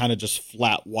Games, it's kind of just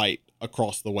flat white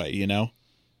across the way,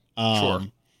 Sure.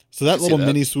 So that little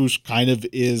mini swoosh kind of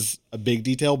is a big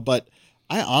detail, but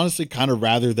I honestly kind of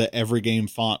rather the Every Game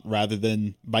font rather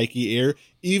than Bikey Air,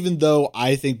 even though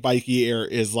I think Bikey Air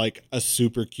is like a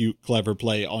super cute, clever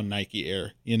play on Nike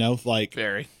Air, like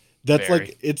very.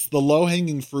 Like, it's the low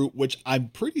hanging fruit, which I'm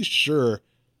pretty sure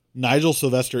Nigel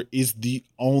Sylvester is the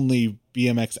only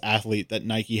BMX athlete that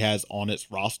Nike has on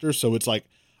its roster. So it's like,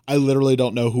 I literally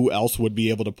don't know who else would be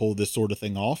able to pull this sort of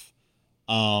thing off.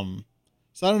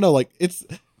 So I don't know, like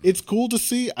it's cool to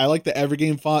see. I like the Every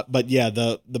Game font, but yeah,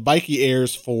 the Bikey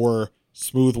Airs for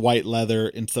smooth white leather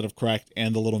instead of cracked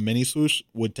and the little mini swoosh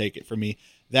would take it for me.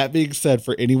 That being said,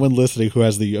 for anyone listening who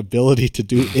has the ability to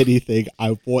do anything,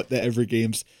 I want the Every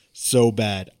Games so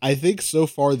bad. I think so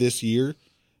far this year,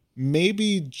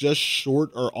 maybe just short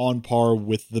or on par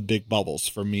with the Big Bubbles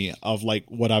for me of like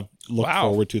what I've looked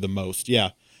forward to the most. Yeah.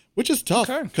 Which is tough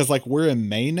because like we're in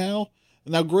May now.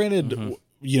 Now, granted,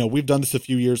 we've done this a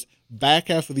few years. Back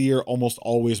half of the year almost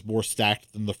always more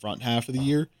stacked than the front half of the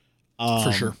year.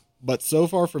 For sure. But so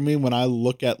far for me, when I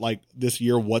look at like this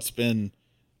year, what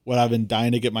I've been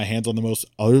dying to get my hands on the most,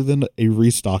 other than a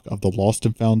restock of the Lost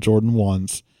and Found Jordan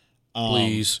 1s.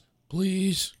 Please.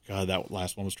 God, that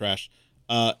last one was trash.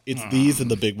 It's these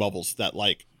and the Big Bubbles that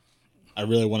like I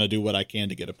really want to do what I can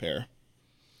to get a pair.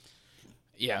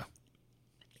 Yeah.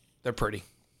 They're pretty.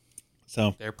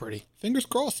 So they're pretty. Fingers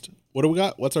crossed. What do we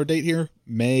got? What's our date here?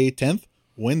 May 10th?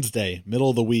 Wednesday, middle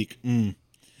of the week.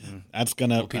 That's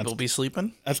gonna. Will people be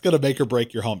sleeping? That's gonna make or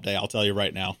break your hump day. I'll tell you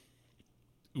right now.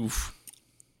 Oof.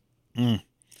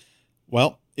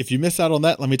 Well, if you miss out on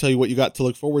that, let me tell you what you got to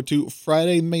look forward to.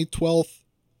 Friday, May 12th,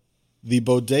 the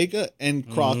Bodega and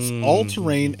Crocs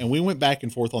all-terrain, and we went back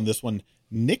and forth on this one.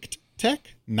 Nikt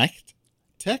Tech?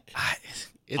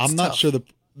 I'm not sure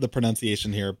the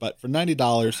pronunciation here, but for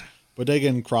 $90, Bodega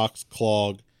and Crocs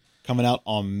clog coming out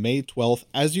on May 12th.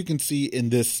 As you can see in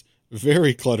this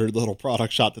very cluttered little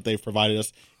product shot that they've provided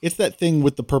us, it's that thing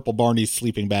with the purple Barney's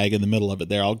sleeping bag in the middle of it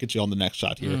there. I'll get you on the next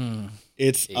shot here.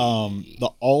 It's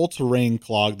the all-terrain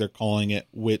clog, they're calling it,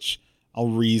 which I'll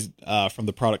read from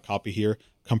the product copy here.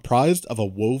 Comprised of a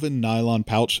woven nylon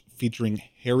pouch featuring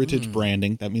heritage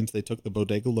branding. That means they took the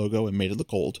Bodega logo and made it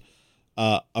look old.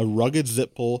 A rugged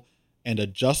zip pull and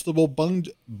adjustable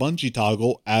bungee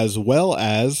toggle, as well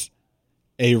as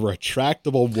a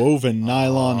retractable woven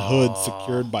nylon hood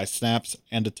secured by snaps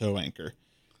and a toe anchor.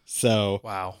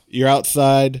 So you're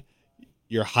outside,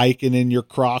 you're hiking in your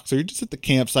Crocs, or you're just at the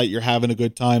campsite, you're having a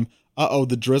good time.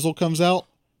 The drizzle comes out.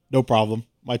 No problem.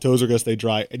 My toes are going to stay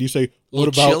dry. And you say, what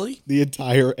about chilly? The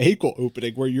entire ankle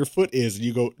opening where your foot is? And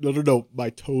you go, no,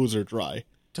 my toes are dry.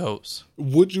 Toes.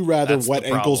 Would you rather wet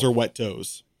ankles or wet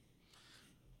toes?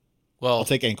 Well, I'll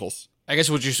take ankles. I guess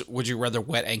would you rather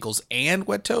wet ankles and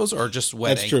wet toes or just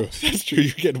wet ankles? That's true.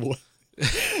 You get one.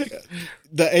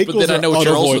 The ankles but then I know what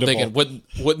you're also unavoidable.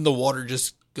 thinking. Wouldn't the water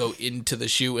just go into the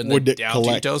shoe and then down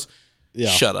to your toes? Yeah.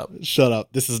 Shut up.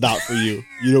 This is not for you.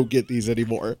 You don't get these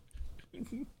anymore.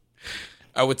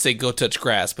 I would say go touch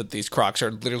grass, but these Crocs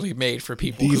are literally made for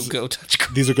people who go touch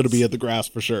grass. These are going to be at the grass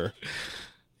for sure.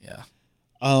 Yeah.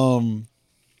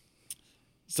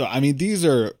 So, I mean, these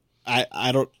are,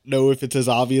 I don't know if it's as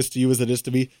obvious to you as it is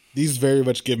to me. These very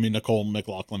much give me Nicole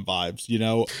McLaughlin vibes, you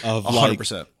know, of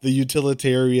 100%. Like the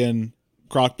utilitarian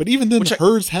Croc. But even then,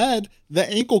 hers had the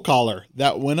ankle collar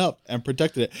that went up and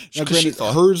protected it. Now, granted,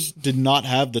 hers did not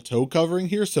have the toe covering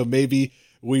here, so maybe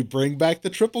we bring back the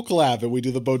triple collab and we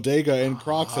do the Bodega and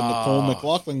Crocs and Nicole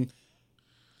McLaughlin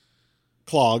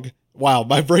clog. Wow,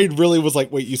 my brain really was like,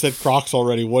 wait, you said Crocs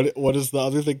already. What is the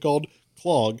other thing called?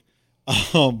 Clog.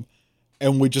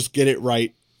 And we just get it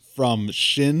right from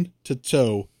shin to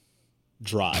toe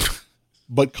dry.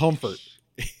 But comfort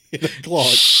in a clog.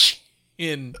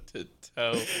 Shin to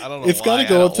toe. I don't know. It's got to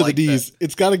go up to the knees. That.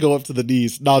 It's got to go up to the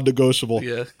knees. Non-negotiable.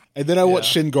 Yeah. And then I want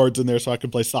shin guards in there so I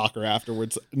can play soccer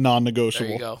afterwards. Non-negotiable.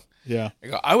 There you go. Yeah. There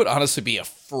you go. I would honestly be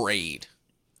afraid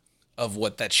of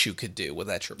what that shoe could do with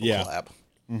that triple collab.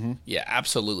 Mm-hmm. Yeah,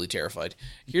 absolutely terrified.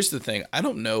 Here's the thing. I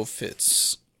don't know if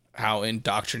it's how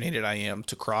indoctrinated I am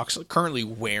to Crocs. I'm currently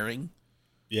wearing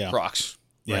Crocs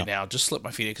right now. Just slipped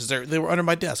my feet in because they were under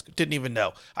my desk. Didn't even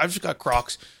know. I've just got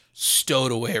Crocs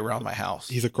stowed away around my house.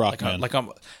 He's a Croc man.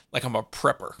 I'm a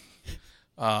prepper.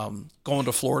 Going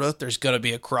to Florida, there's gonna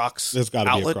be a Crocs. There's got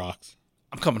to be a Crocs.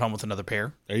 I'm coming home with another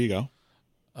pair. There you go.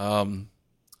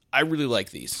 I really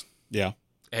like these. Yeah.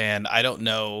 And I don't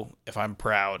know if I'm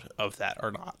proud of that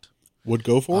or not. Would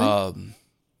go for it?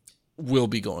 Will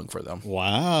be going for them.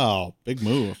 Wow. Big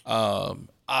move.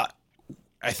 I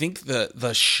think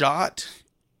the shot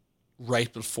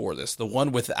right before this, the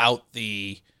one without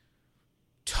the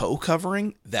toe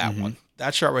covering, that one,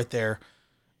 that shot right there,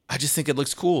 I just think it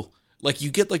looks cool. Like you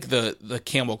get like the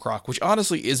camel Croc, which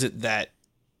honestly isn't that.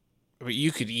 I mean,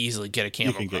 you could easily get a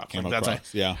camel Croc.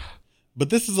 Crocs, yeah. But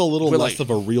this is a little less of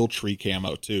a real tree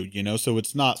camo too, you know. So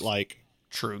it's not like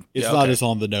true. It's not as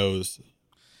on the nose.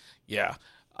 Yeah,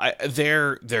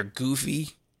 they're goofy,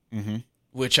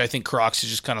 which I think Crocs is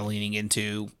just kind of leaning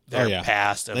into their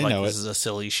past of this is a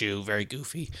silly shoe, very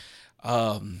goofy.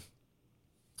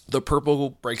 The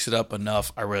purple breaks it up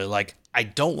enough. I really like. I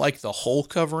don't like the whole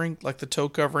covering, like the toe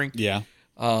covering. Yeah.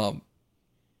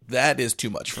 That is too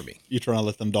much for me. You trying to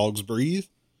let them dogs breathe?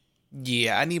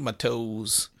 Yeah, I need my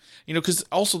toes. You know, because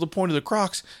also the point of the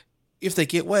Crocs, if they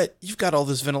get wet, you've got all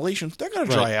this ventilation. They're going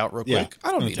to dry out real quick.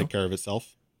 I don't need to take care of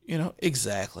itself. You know,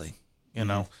 exactly. You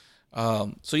know,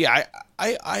 so yeah,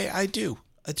 I do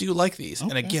like these,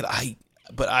 and again,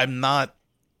 but I'm not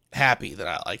happy that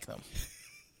I like them.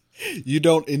 You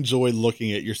don't enjoy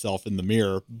looking at yourself in the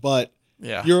mirror, but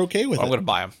you're okay with it. I'm going to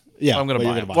buy them. Yeah, I'm going to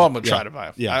buy them. Well, I'm going to try to buy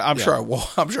them. Yeah, I'm sure I won't.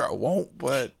 I'm sure I won't,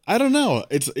 but I don't know.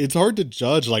 It's hard to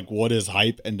judge like what is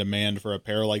hype and demand for a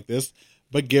pair like this.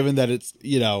 But given that it's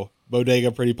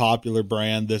Bodega, pretty popular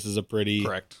brand, this is a pretty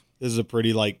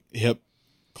like hip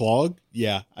clog.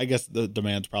 Yeah, I guess the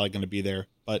demand's probably going to be there.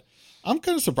 But I'm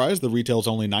kind of surprised the retail's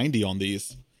only $90 on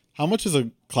these. How much is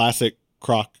a classic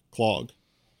Croc clog?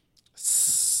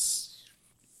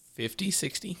 50,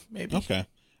 60 maybe. Okay.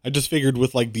 I just figured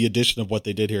with like the addition of what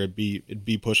they did here, it'd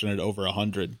be pushing it over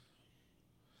 100.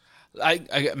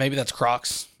 I maybe that's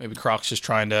Crocs. Maybe Crocs just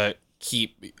trying to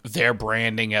keep their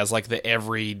branding as like the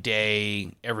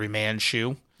everyday, everyman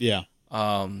shoe. Yeah.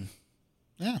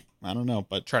 Yeah, I don't know,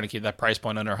 but trying to keep that price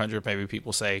point under 100. Maybe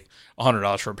people say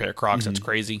 $100 for a pair of Crocs. That's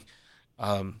crazy.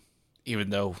 Even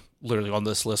though literally on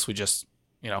this list we just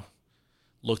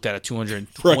looked at a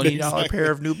 $220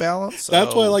 pair of New Balance. So.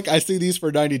 That's why I see these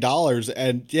for $90,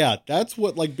 and yeah, that's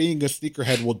what being a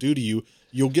sneakerhead will do to you.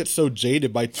 You'll get so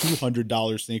jaded by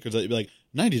 $200 sneakers that you'll be like,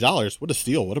 $90, what a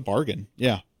steal, what a bargain.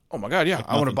 Yeah. Oh my god, yeah,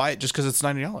 I want to buy it just because it's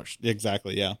 $90.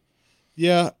 Exactly. Yeah.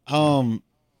 Yeah.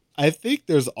 I think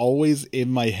there's always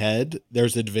in my head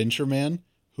there's Adventure Man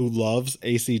who loves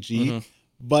ACG,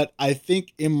 but I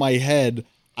think in my head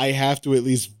I have to at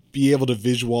least be able to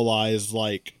visualize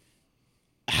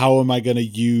how am I going to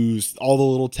use all the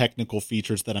little technical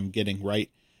features that I'm getting, right?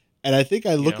 And I think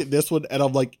I look at this one and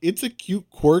I'm like, it's a cute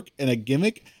quirk and a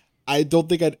gimmick. I don't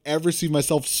think I'd ever see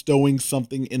myself stowing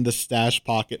something in the stash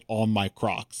pocket on my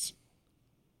Crocs.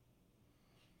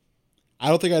 I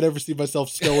don't think I'd ever see myself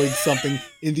stowing something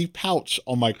in the pouch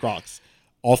on my Crocs.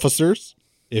 Officers,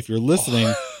 if you're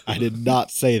listening, I did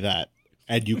not say that,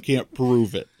 and you can't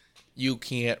prove it. You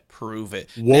can't prove it.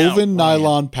 Woven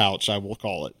nylon pouch, I will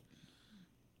call it.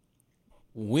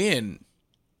 When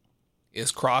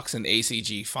is Crocs and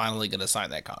ACG finally going to sign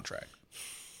that contract?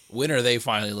 When are they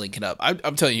finally linking up?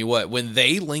 I'm telling you what, when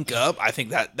they link up, I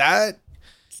think that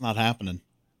it's not happening.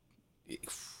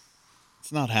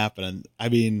 It's not happening. I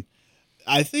mean,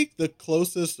 I think the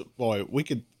closest,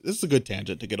 this is a good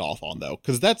tangent to get off on though,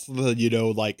 because that's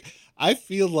the, I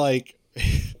feel like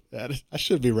I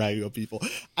should be ragging on people.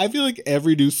 I feel like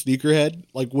every new sneakerhead,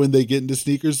 like when they get into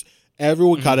sneakers,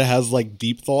 everyone kind of has like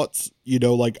deep thoughts,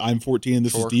 like I'm 14 and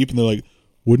this is deep. And they're like,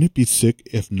 wouldn't it be sick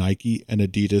if Nike and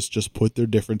Adidas just put their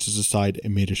differences aside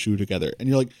and made a shoe together? And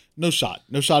you're like, no shot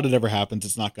it ever happens.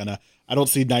 It's not gonna. I don't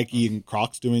see Nike and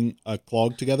Crocs doing a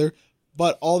clog together.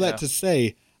 But all that to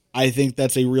say, I think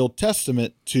that's a real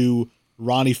testament to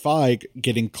Ronnie Fieg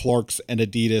getting Clarks and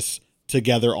Adidas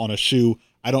together on a shoe.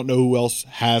 I don't know who else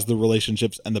has the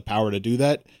relationships and the power to do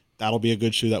that. That'll be a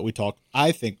good shoe that we talk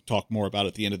more about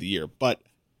at the end of the year. But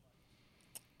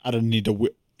I don't need to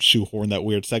shoehorn that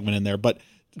weird segment in there. But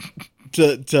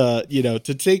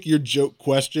to take your joke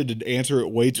question and answer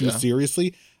it way too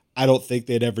seriously, I don't think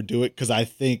they'd ever do it, because I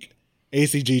think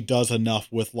ACG does enough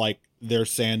with like their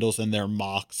sandals and their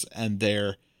mocks and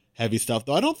their heavy stuff.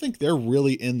 Though I don't think they're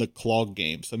really in the clog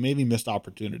game, so maybe missed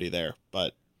opportunity there.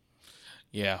 But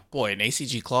yeah, boy, an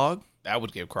ACG clog, that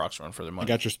would give Crocs a run for their money. I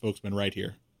got your spokesman right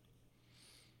here.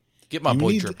 Get my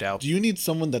boy dripped out. Do you need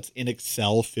someone that's in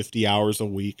Excel 50 hours a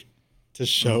week to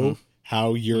show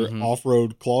how your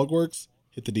off-road clog works?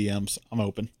 Hit the DMs. I'm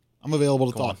open. I'm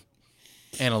available to talk.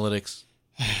 Analytics.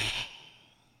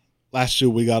 Last shoe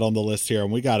we got on the list here,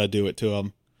 and we got to do it to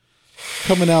them.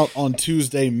 Coming out on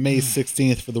Tuesday, May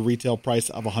 16th for the retail price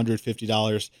of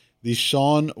 $150. The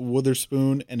Sean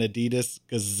Wotherspoon and Adidas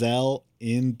Gazelle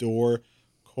Indoor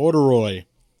Corduroy.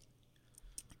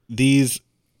 These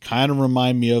kind of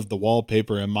remind me of the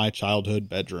wallpaper in my childhood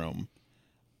bedroom.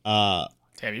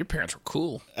 Damn, your parents were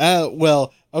cool.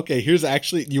 Well, okay, here's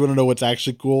actually, you want to know what's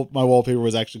actually cool? My wallpaper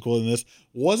was actually cooler than this.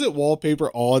 Wasn't wallpaper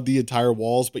on the entire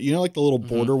walls, but like the little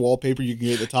border wallpaper you can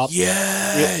get at the top?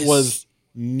 Yes! It was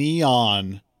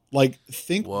neon. Like,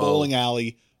 think bowling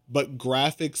alley, but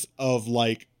graphics of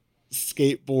like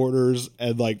skateboarders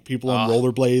and like people on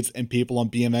rollerblades and people on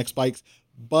BMX bikes.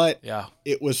 But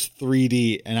it was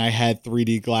 3D, and I had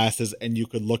 3D glasses, and you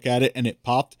could look at it and it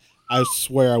popped. I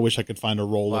swear I wish I could find a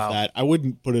roll of that. I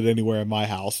wouldn't put it anywhere in my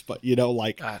house, but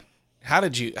like God. How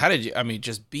did you I mean,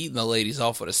 just beating the ladies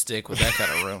off with a stick with that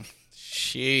kind of room.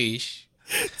 Sheesh.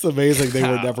 It's amazing they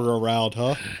were never around,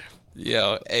 huh?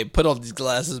 Yeah. Hey, put on these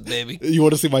glasses, baby. You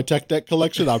want to see my tech deck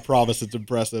collection? I promise it's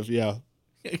impressive. Yeah.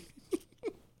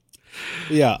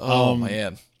 Yeah. Oh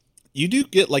man. You do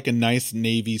get like a nice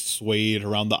navy suede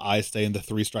around the eye stay and the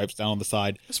 3 stripes down on the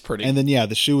side. It's pretty. And then,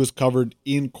 the shoe is covered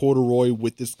in corduroy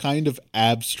with this kind of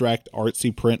abstract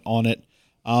artsy print on it.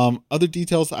 Other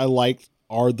details I liked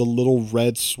are the little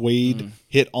red suede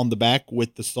hit on the back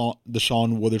with the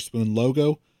Sean Wotherspoon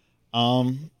logo.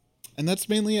 And that's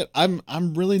mainly it. I'm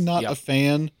really not a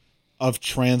fan of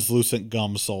translucent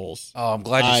gum soles. Oh, I'm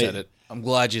glad you said it. I'm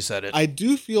glad you said it. I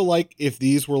do feel like if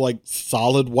these were like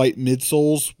solid white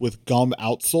midsoles with gum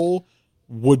outsole,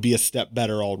 would be a step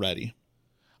better already.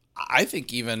 I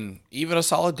think even a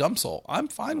solid gum sole, I'm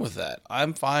fine with that.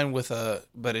 I'm fine with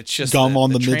but it's just gum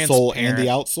on the midsole and the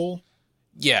outsole.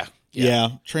 Yeah.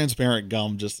 Transparent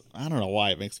gum. Just, I don't know why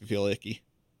it makes me feel icky.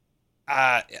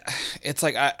 It's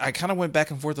like I kind of went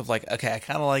back and forth of like, okay, I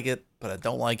kind of like it, but I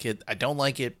don't like it. I don't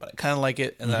like it, but I kind of like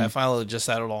it, and then I finally just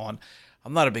settled on.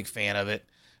 I'm not a big fan of it.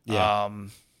 Yeah.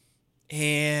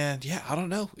 And I don't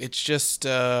know. It's just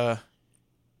this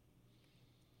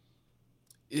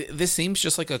seems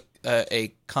just like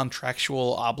a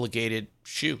contractual obligated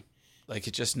shoe. Like,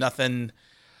 it's just nothing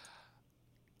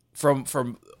from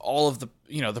all of the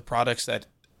the products that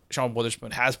Sean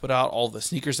Wotherspoon has put out, all the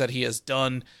sneakers that he has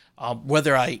done.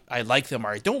 Whether I like them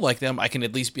or I don't like them, I can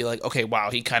at least be like, okay,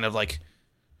 wow, he kind of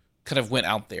went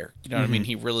out there. You know what I mean?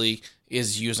 He really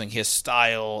is using his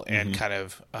style and kind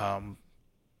of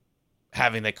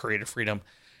having that creative freedom.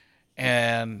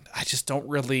 And I just don't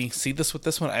really see this with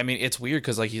this one. I mean, it's weird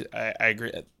because I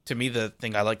agree. To me, the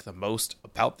thing I like the most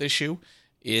about this shoe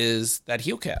is that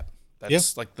heel cap.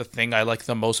 That's like the thing I like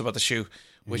the most about the shoe,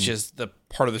 which is the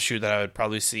part of the shoe that I would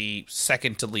probably see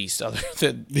second to least other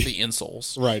than the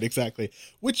insoles. Right, exactly.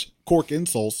 Which cork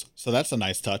insoles. So that's a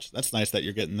nice touch. That's nice that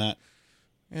you're getting that.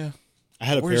 Yeah. I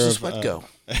had a Where pair does of the sweat go?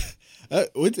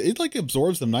 It like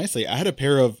absorbs them nicely. I had a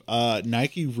pair of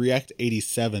Nike React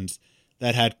 87s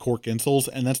that had cork insoles,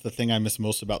 and that's the thing I miss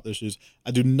most about those shoes.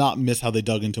 I do not miss how they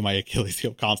dug into my Achilles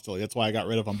heel constantly. That's why I got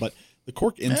rid of them. But the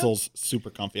cork insoles, super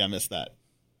comfy. I miss that.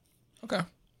 Okay.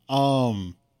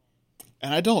 And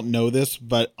I don't know this,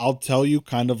 but I'll tell you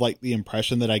kind of like the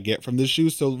impression that I get from this shoe.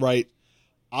 So, right,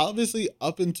 obviously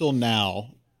up until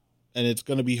now, and it's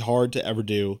going to be hard to ever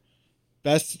do,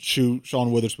 best shoe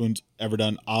Sean Wotherspoon's ever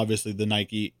done, obviously the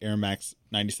Nike Air Max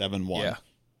 97 one. Yeah.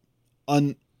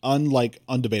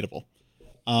 Undebatable.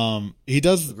 He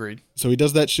does. Agreed. So he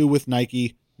does that shoe with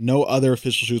Nike. No other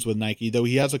official shoes with Nike, though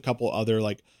he has a couple other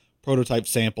like prototype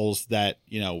samples that,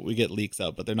 we get leaks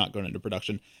of, but they're not going into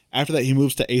production. After that, he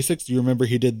moves to Asics. Do you remember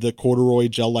he did the corduroy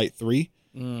Gel Light 3?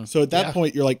 So at that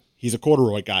point, you're like, he's a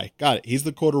corduroy guy. Got it. He's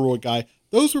the corduroy guy.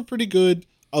 Those were pretty good.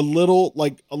 A little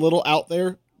out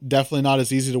there. Definitely not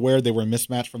as easy to wear. They were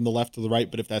mismatched from the left to the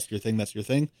right, but if that's your thing, that's your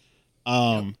thing.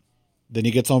 Then he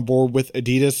gets on board with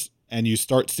Adidas, and you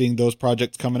start seeing those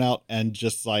projects coming out, and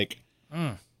just like,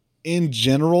 in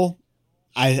general,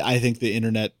 I think the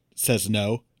internet says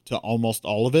no to almost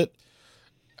all of it.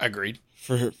 Agreed.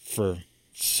 For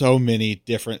so many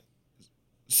different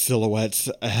silhouettes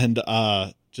and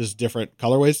just different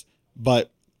colorways.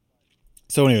 But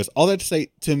so anyways, all that to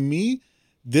say, to me,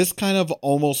 this kind of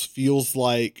almost feels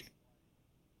like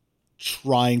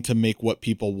trying to make what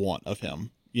people want of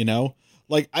him,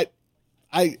 Like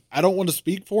I don't want to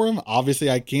speak for him. Obviously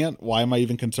I can't. Why am I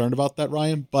even concerned about that,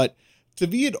 Ryan? But to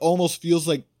me, it almost feels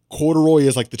like corduroy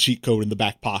is like the cheat code in the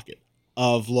back pocket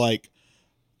of like,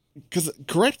 because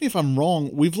correct me if I'm wrong,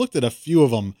 we've looked at a few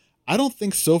of them. I don't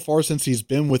think so far since he's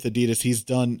been with Adidas, he's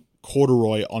done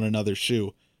corduroy on another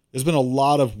shoe. There's been a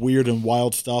lot of weird and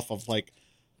wild stuff of like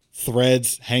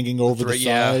threads hanging over the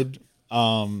side.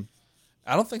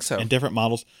 I don't think so. And different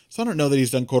models. So I don't know that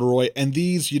he's done corduroy. And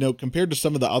these, compared to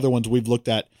some of the other ones we've looked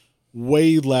at,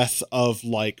 way less of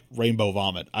like rainbow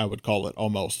vomit, I would call it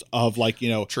almost. Of like,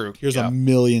 True. Here's a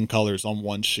million colors on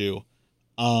one shoe.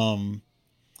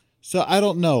 So I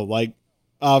don't know. Like,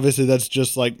 obviously that's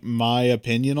just like my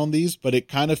opinion on these, but it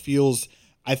kind of feels,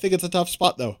 I think it's a tough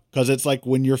spot though. Cause it's like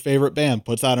when your favorite band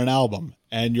puts out an album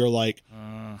and you're like,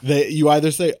 you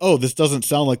either say, oh, this doesn't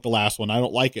sound like the last one, I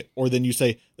don't like it. Or then you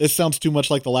say, this sounds too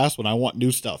much like the last one, I want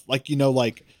new stuff. Like,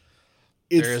 like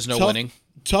it's there is no winning.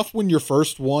 Tough when your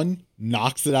first one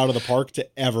knocks it out of the park to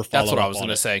ever follow. That's what I was going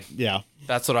to say. Yeah.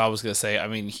 That's what I was going to say. I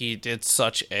mean, he did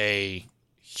such a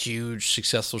huge,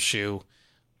 successful shoe.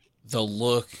 The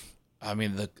look, I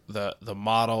mean, the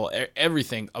model,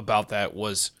 everything about that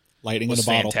was lighting in a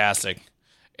bottle. Fantastic.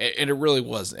 And it really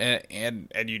was. And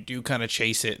you do kind of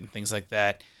chase it and things like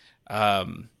that.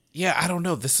 Yeah, I don't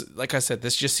know. This, like I said,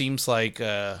 this just seems like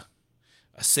a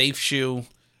safe shoe,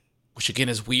 which again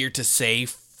is weird to say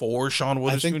for Sean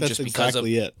Wotherspoon, just because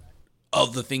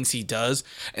of the things he does.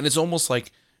 And it's almost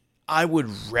like I would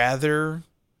rather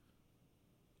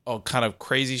a kind of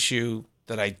crazy shoe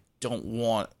that I don't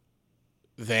want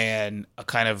than a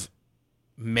kind of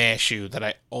meh shoe that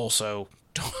I also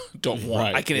don't want.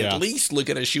 Right, I can at least look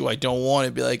at a shoe I don't want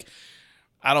and be like,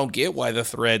 I don't get why the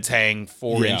threads hang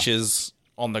 4 inches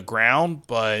on the ground,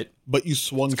 but you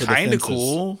swung it's kind of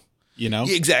cool. Yeah,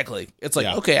 exactly. It's like,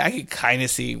 okay, I can kind of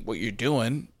see what you're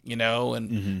doing,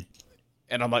 and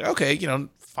and I'm like, okay,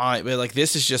 fine. But like,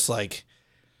 this is just like,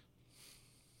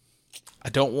 I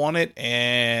don't want it.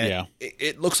 And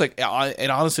it looks like, it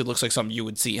honestly looks like something you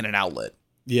would see in an outlet.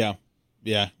 Yeah.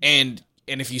 Yeah. And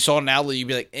if you saw an outlet, you'd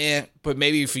be like, but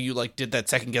maybe if you like did that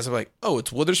second guess, I'm like, oh,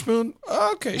 it's Witherspoon.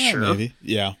 Okay, sure. Maybe.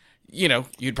 Yeah.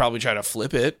 You'd probably try to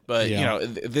flip it, but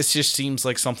this just seems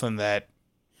like something that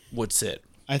would sit.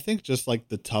 I think just like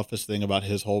the toughest thing about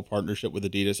his whole partnership with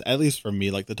Adidas, at least for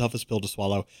me, like the toughest pill to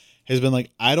swallow has been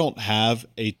like, I don't have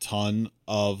a ton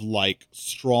of like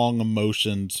strong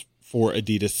emotions for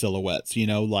Adidas silhouettes,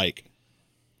 like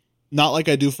not like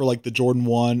I do for like the Jordan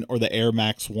 1 or the Air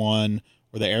Max 1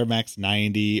 or the Air Max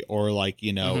 90 or like,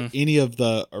 any of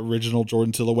the original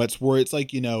Jordan silhouettes where it's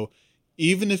like,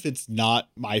 even if it's not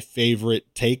my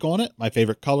favorite take on it, my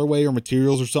favorite colorway or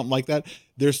materials or something like that,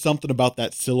 there's something about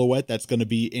that silhouette that's going to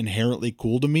be inherently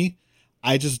cool to me.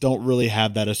 I just don't really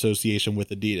have that association with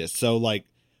Adidas. So like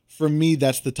for me,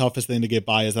 that's the toughest thing to get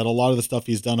by, is that a lot of the stuff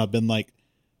he's done, I've been like,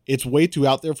 it's way too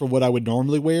out there for what I would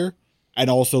normally wear.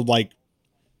 And also like,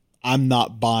 I'm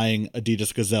not buying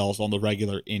Adidas Gazelles on the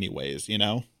regular anyways,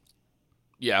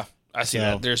 Yeah, I see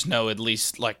that. There's no, at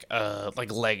least like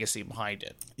legacy behind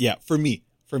it. Yeah. For me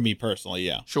personally.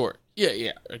 Yeah. Sure.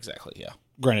 Yeah, exactly. Yeah.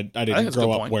 Granted, I didn't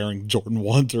grow up wearing Jordan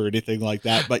 1s or anything like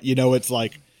that, but it's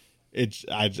like, it's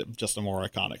just a more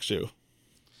iconic shoe.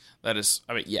 That is,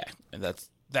 I mean, yeah, and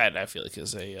that I feel like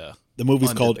is a, the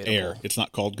movie's called Air. It's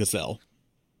not called Gazelle.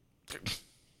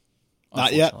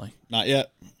 Not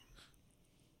yet.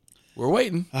 We're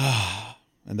waiting.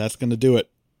 And that's going to do it.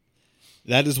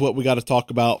 That is what we got to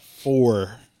talk about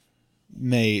for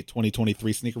May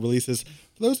 2023 sneaker releases.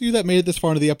 For those of you that made it this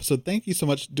far into the episode, thank you so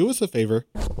much. Do us a favor.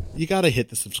 You got to hit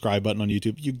the subscribe button on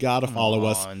YouTube. You got to follow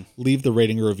us. Leave the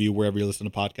rating or review wherever you listen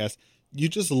to podcasts. You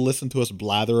just listen to us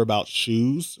blather about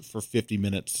shoes for 50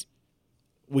 minutes.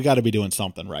 We got to be doing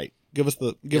something right. Give us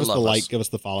the like, give us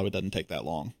the follow. It doesn't take that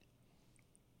long.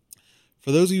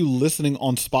 For those of you listening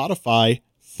on Spotify,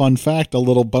 fun fact, a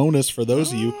little bonus for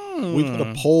those of you, we put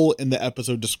a poll in the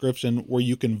episode description where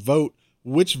you can vote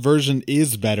which version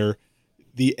is better,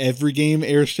 the Every Game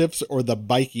airships or the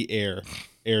Bikey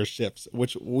airships,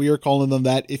 which we are calling them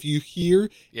that. If you hear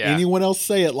anyone else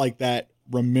say it like that,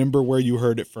 remember where you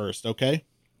heard it first, okay?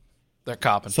 They're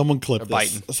copping. Someone clip this.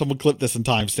 Biting. Someone clip this and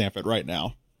timestamp it right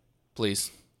now.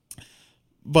 Please.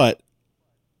 But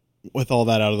with all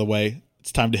that out of the way,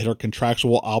 it's time to hit our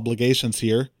contractual obligations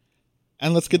here.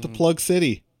 And let's get to Plug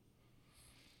City.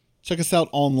 Check us out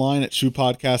online at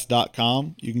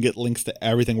shoepodcast.com. You can get links to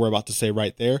everything we're about to say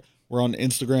right there. We're on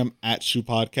Instagram at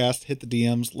shoepodcast. Hit the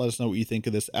DMs. Let us know what you think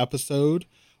of this episode.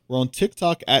 We're on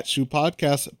TikTok at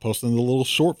shoepodcast, posting the little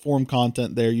short form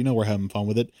content there. You know we're having fun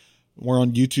with it. We're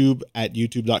on YouTube at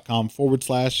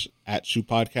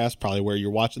youtube.com/@shoepodcast, probably where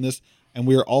you're watching this. And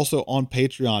we are also on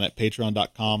Patreon at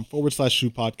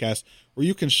patreon.com/shoepodcast, where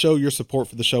you can show your support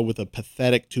for the show with a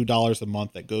pathetic $2 a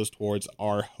month that goes towards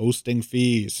our hosting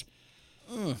fees.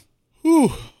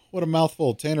 Whew, what a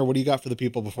mouthful. Tanner, what do you got for the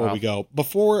people before we go?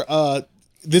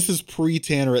 This is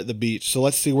pre-Tanner at the beach, so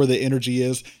let's see where the energy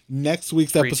is. Next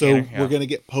week's episode, we're going to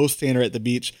get post-Tanner at the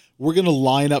beach. We're going to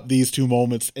line up these two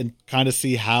moments and kind of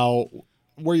see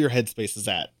where your headspace is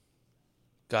at.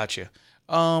 Gotcha.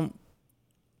 Don't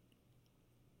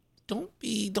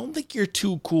think you're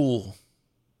too cool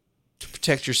to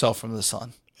protect yourself from the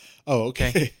sun. Oh,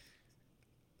 okay.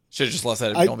 Should have just left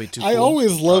that. Don't be too cool. I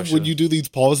always love when you do these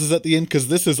pauses at the end, because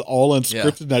this is all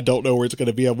unscripted and I don't know where it's going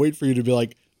to be. I'm waiting for you to be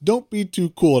like, don't be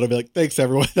too cool. And I'll be like, thanks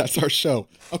everyone. That's our show.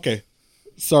 Okay.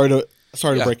 Sorry to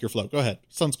break your flow. Go ahead.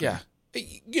 Sunscreen.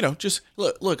 Yeah. Just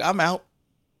look, I'm out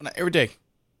every day.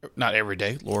 Not every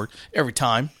day, Lord. Every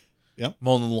time. Yep.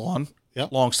 Mowing the lawn.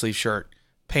 Yep. Long sleeve shirt.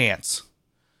 Pants.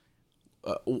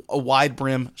 A wide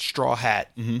brim straw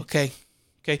hat. Mm-hmm. Okay.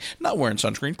 Not wearing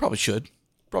sunscreen. Probably should.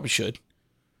 But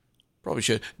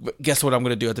guess what I'm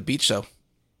going to do at the beach though?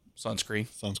 Sunscreen.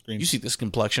 You see this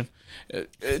complexion.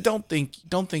 Don't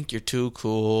think you're too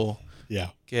cool. Yeah.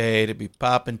 Okay, to be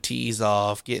popping tees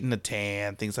off, getting a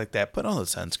tan, things like that. Put on the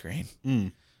sunscreen.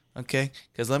 Okay?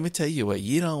 Because let me tell you what,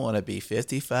 you don't want to be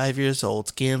 55 years old,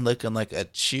 skin looking like a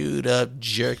chewed up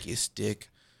jerky stick.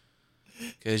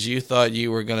 Because you thought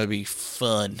you were going to be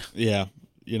fun. Yeah,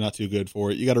 you're not too good for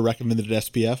it. You got a recommended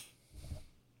SPF?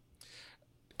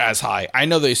 As high. I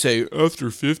know they say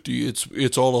after 50,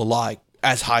 it's all alike.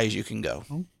 As high as you can go.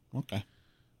 Oh, okay.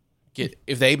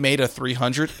 If they made a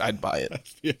 300, I'd buy it.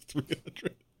 SPF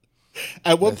 300.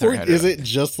 At what point is it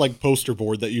just like poster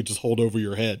board that you just hold over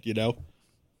your head, you know?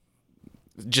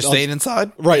 Just staying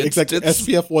inside? Right, exactly.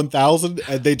 SPF 1000,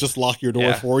 and they just lock your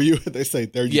door for you. And they say,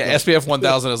 there you go. Yeah, SPF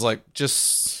 1000 is like,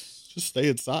 just stay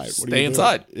inside. Stay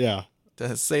inside. Yeah.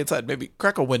 Stay inside. Maybe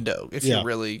crack a window if you're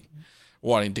really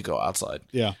wanting to go outside.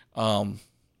 Yeah.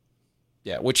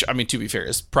 Yeah, which, I mean, to be fair,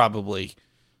 is probably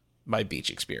my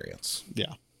beach experience.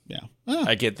 Yeah.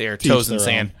 I get there, toes in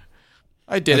sand.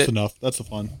 I did That's enough. That's a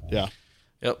fun. Yeah.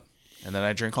 Yep. And then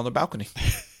I drink on the balcony.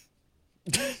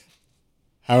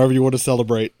 However you want to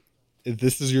celebrate.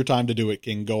 This is your time to do it,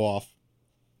 King. Go off.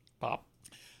 Pop.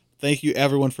 Thank you,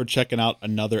 everyone, for checking out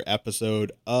another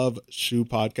episode of Shoe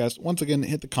Podcast. Once again,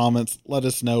 hit the comments. Let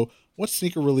us know what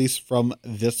sneaker release from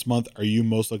this month are you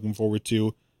most looking forward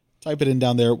to. Type it in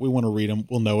down there. We want to read them.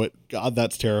 We'll know it. God,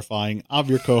 that's terrifying. I'm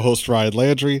your co-host, Ryan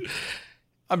Landry.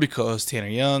 I'm your co-host, Tanner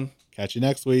Young. Catch you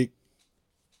next week.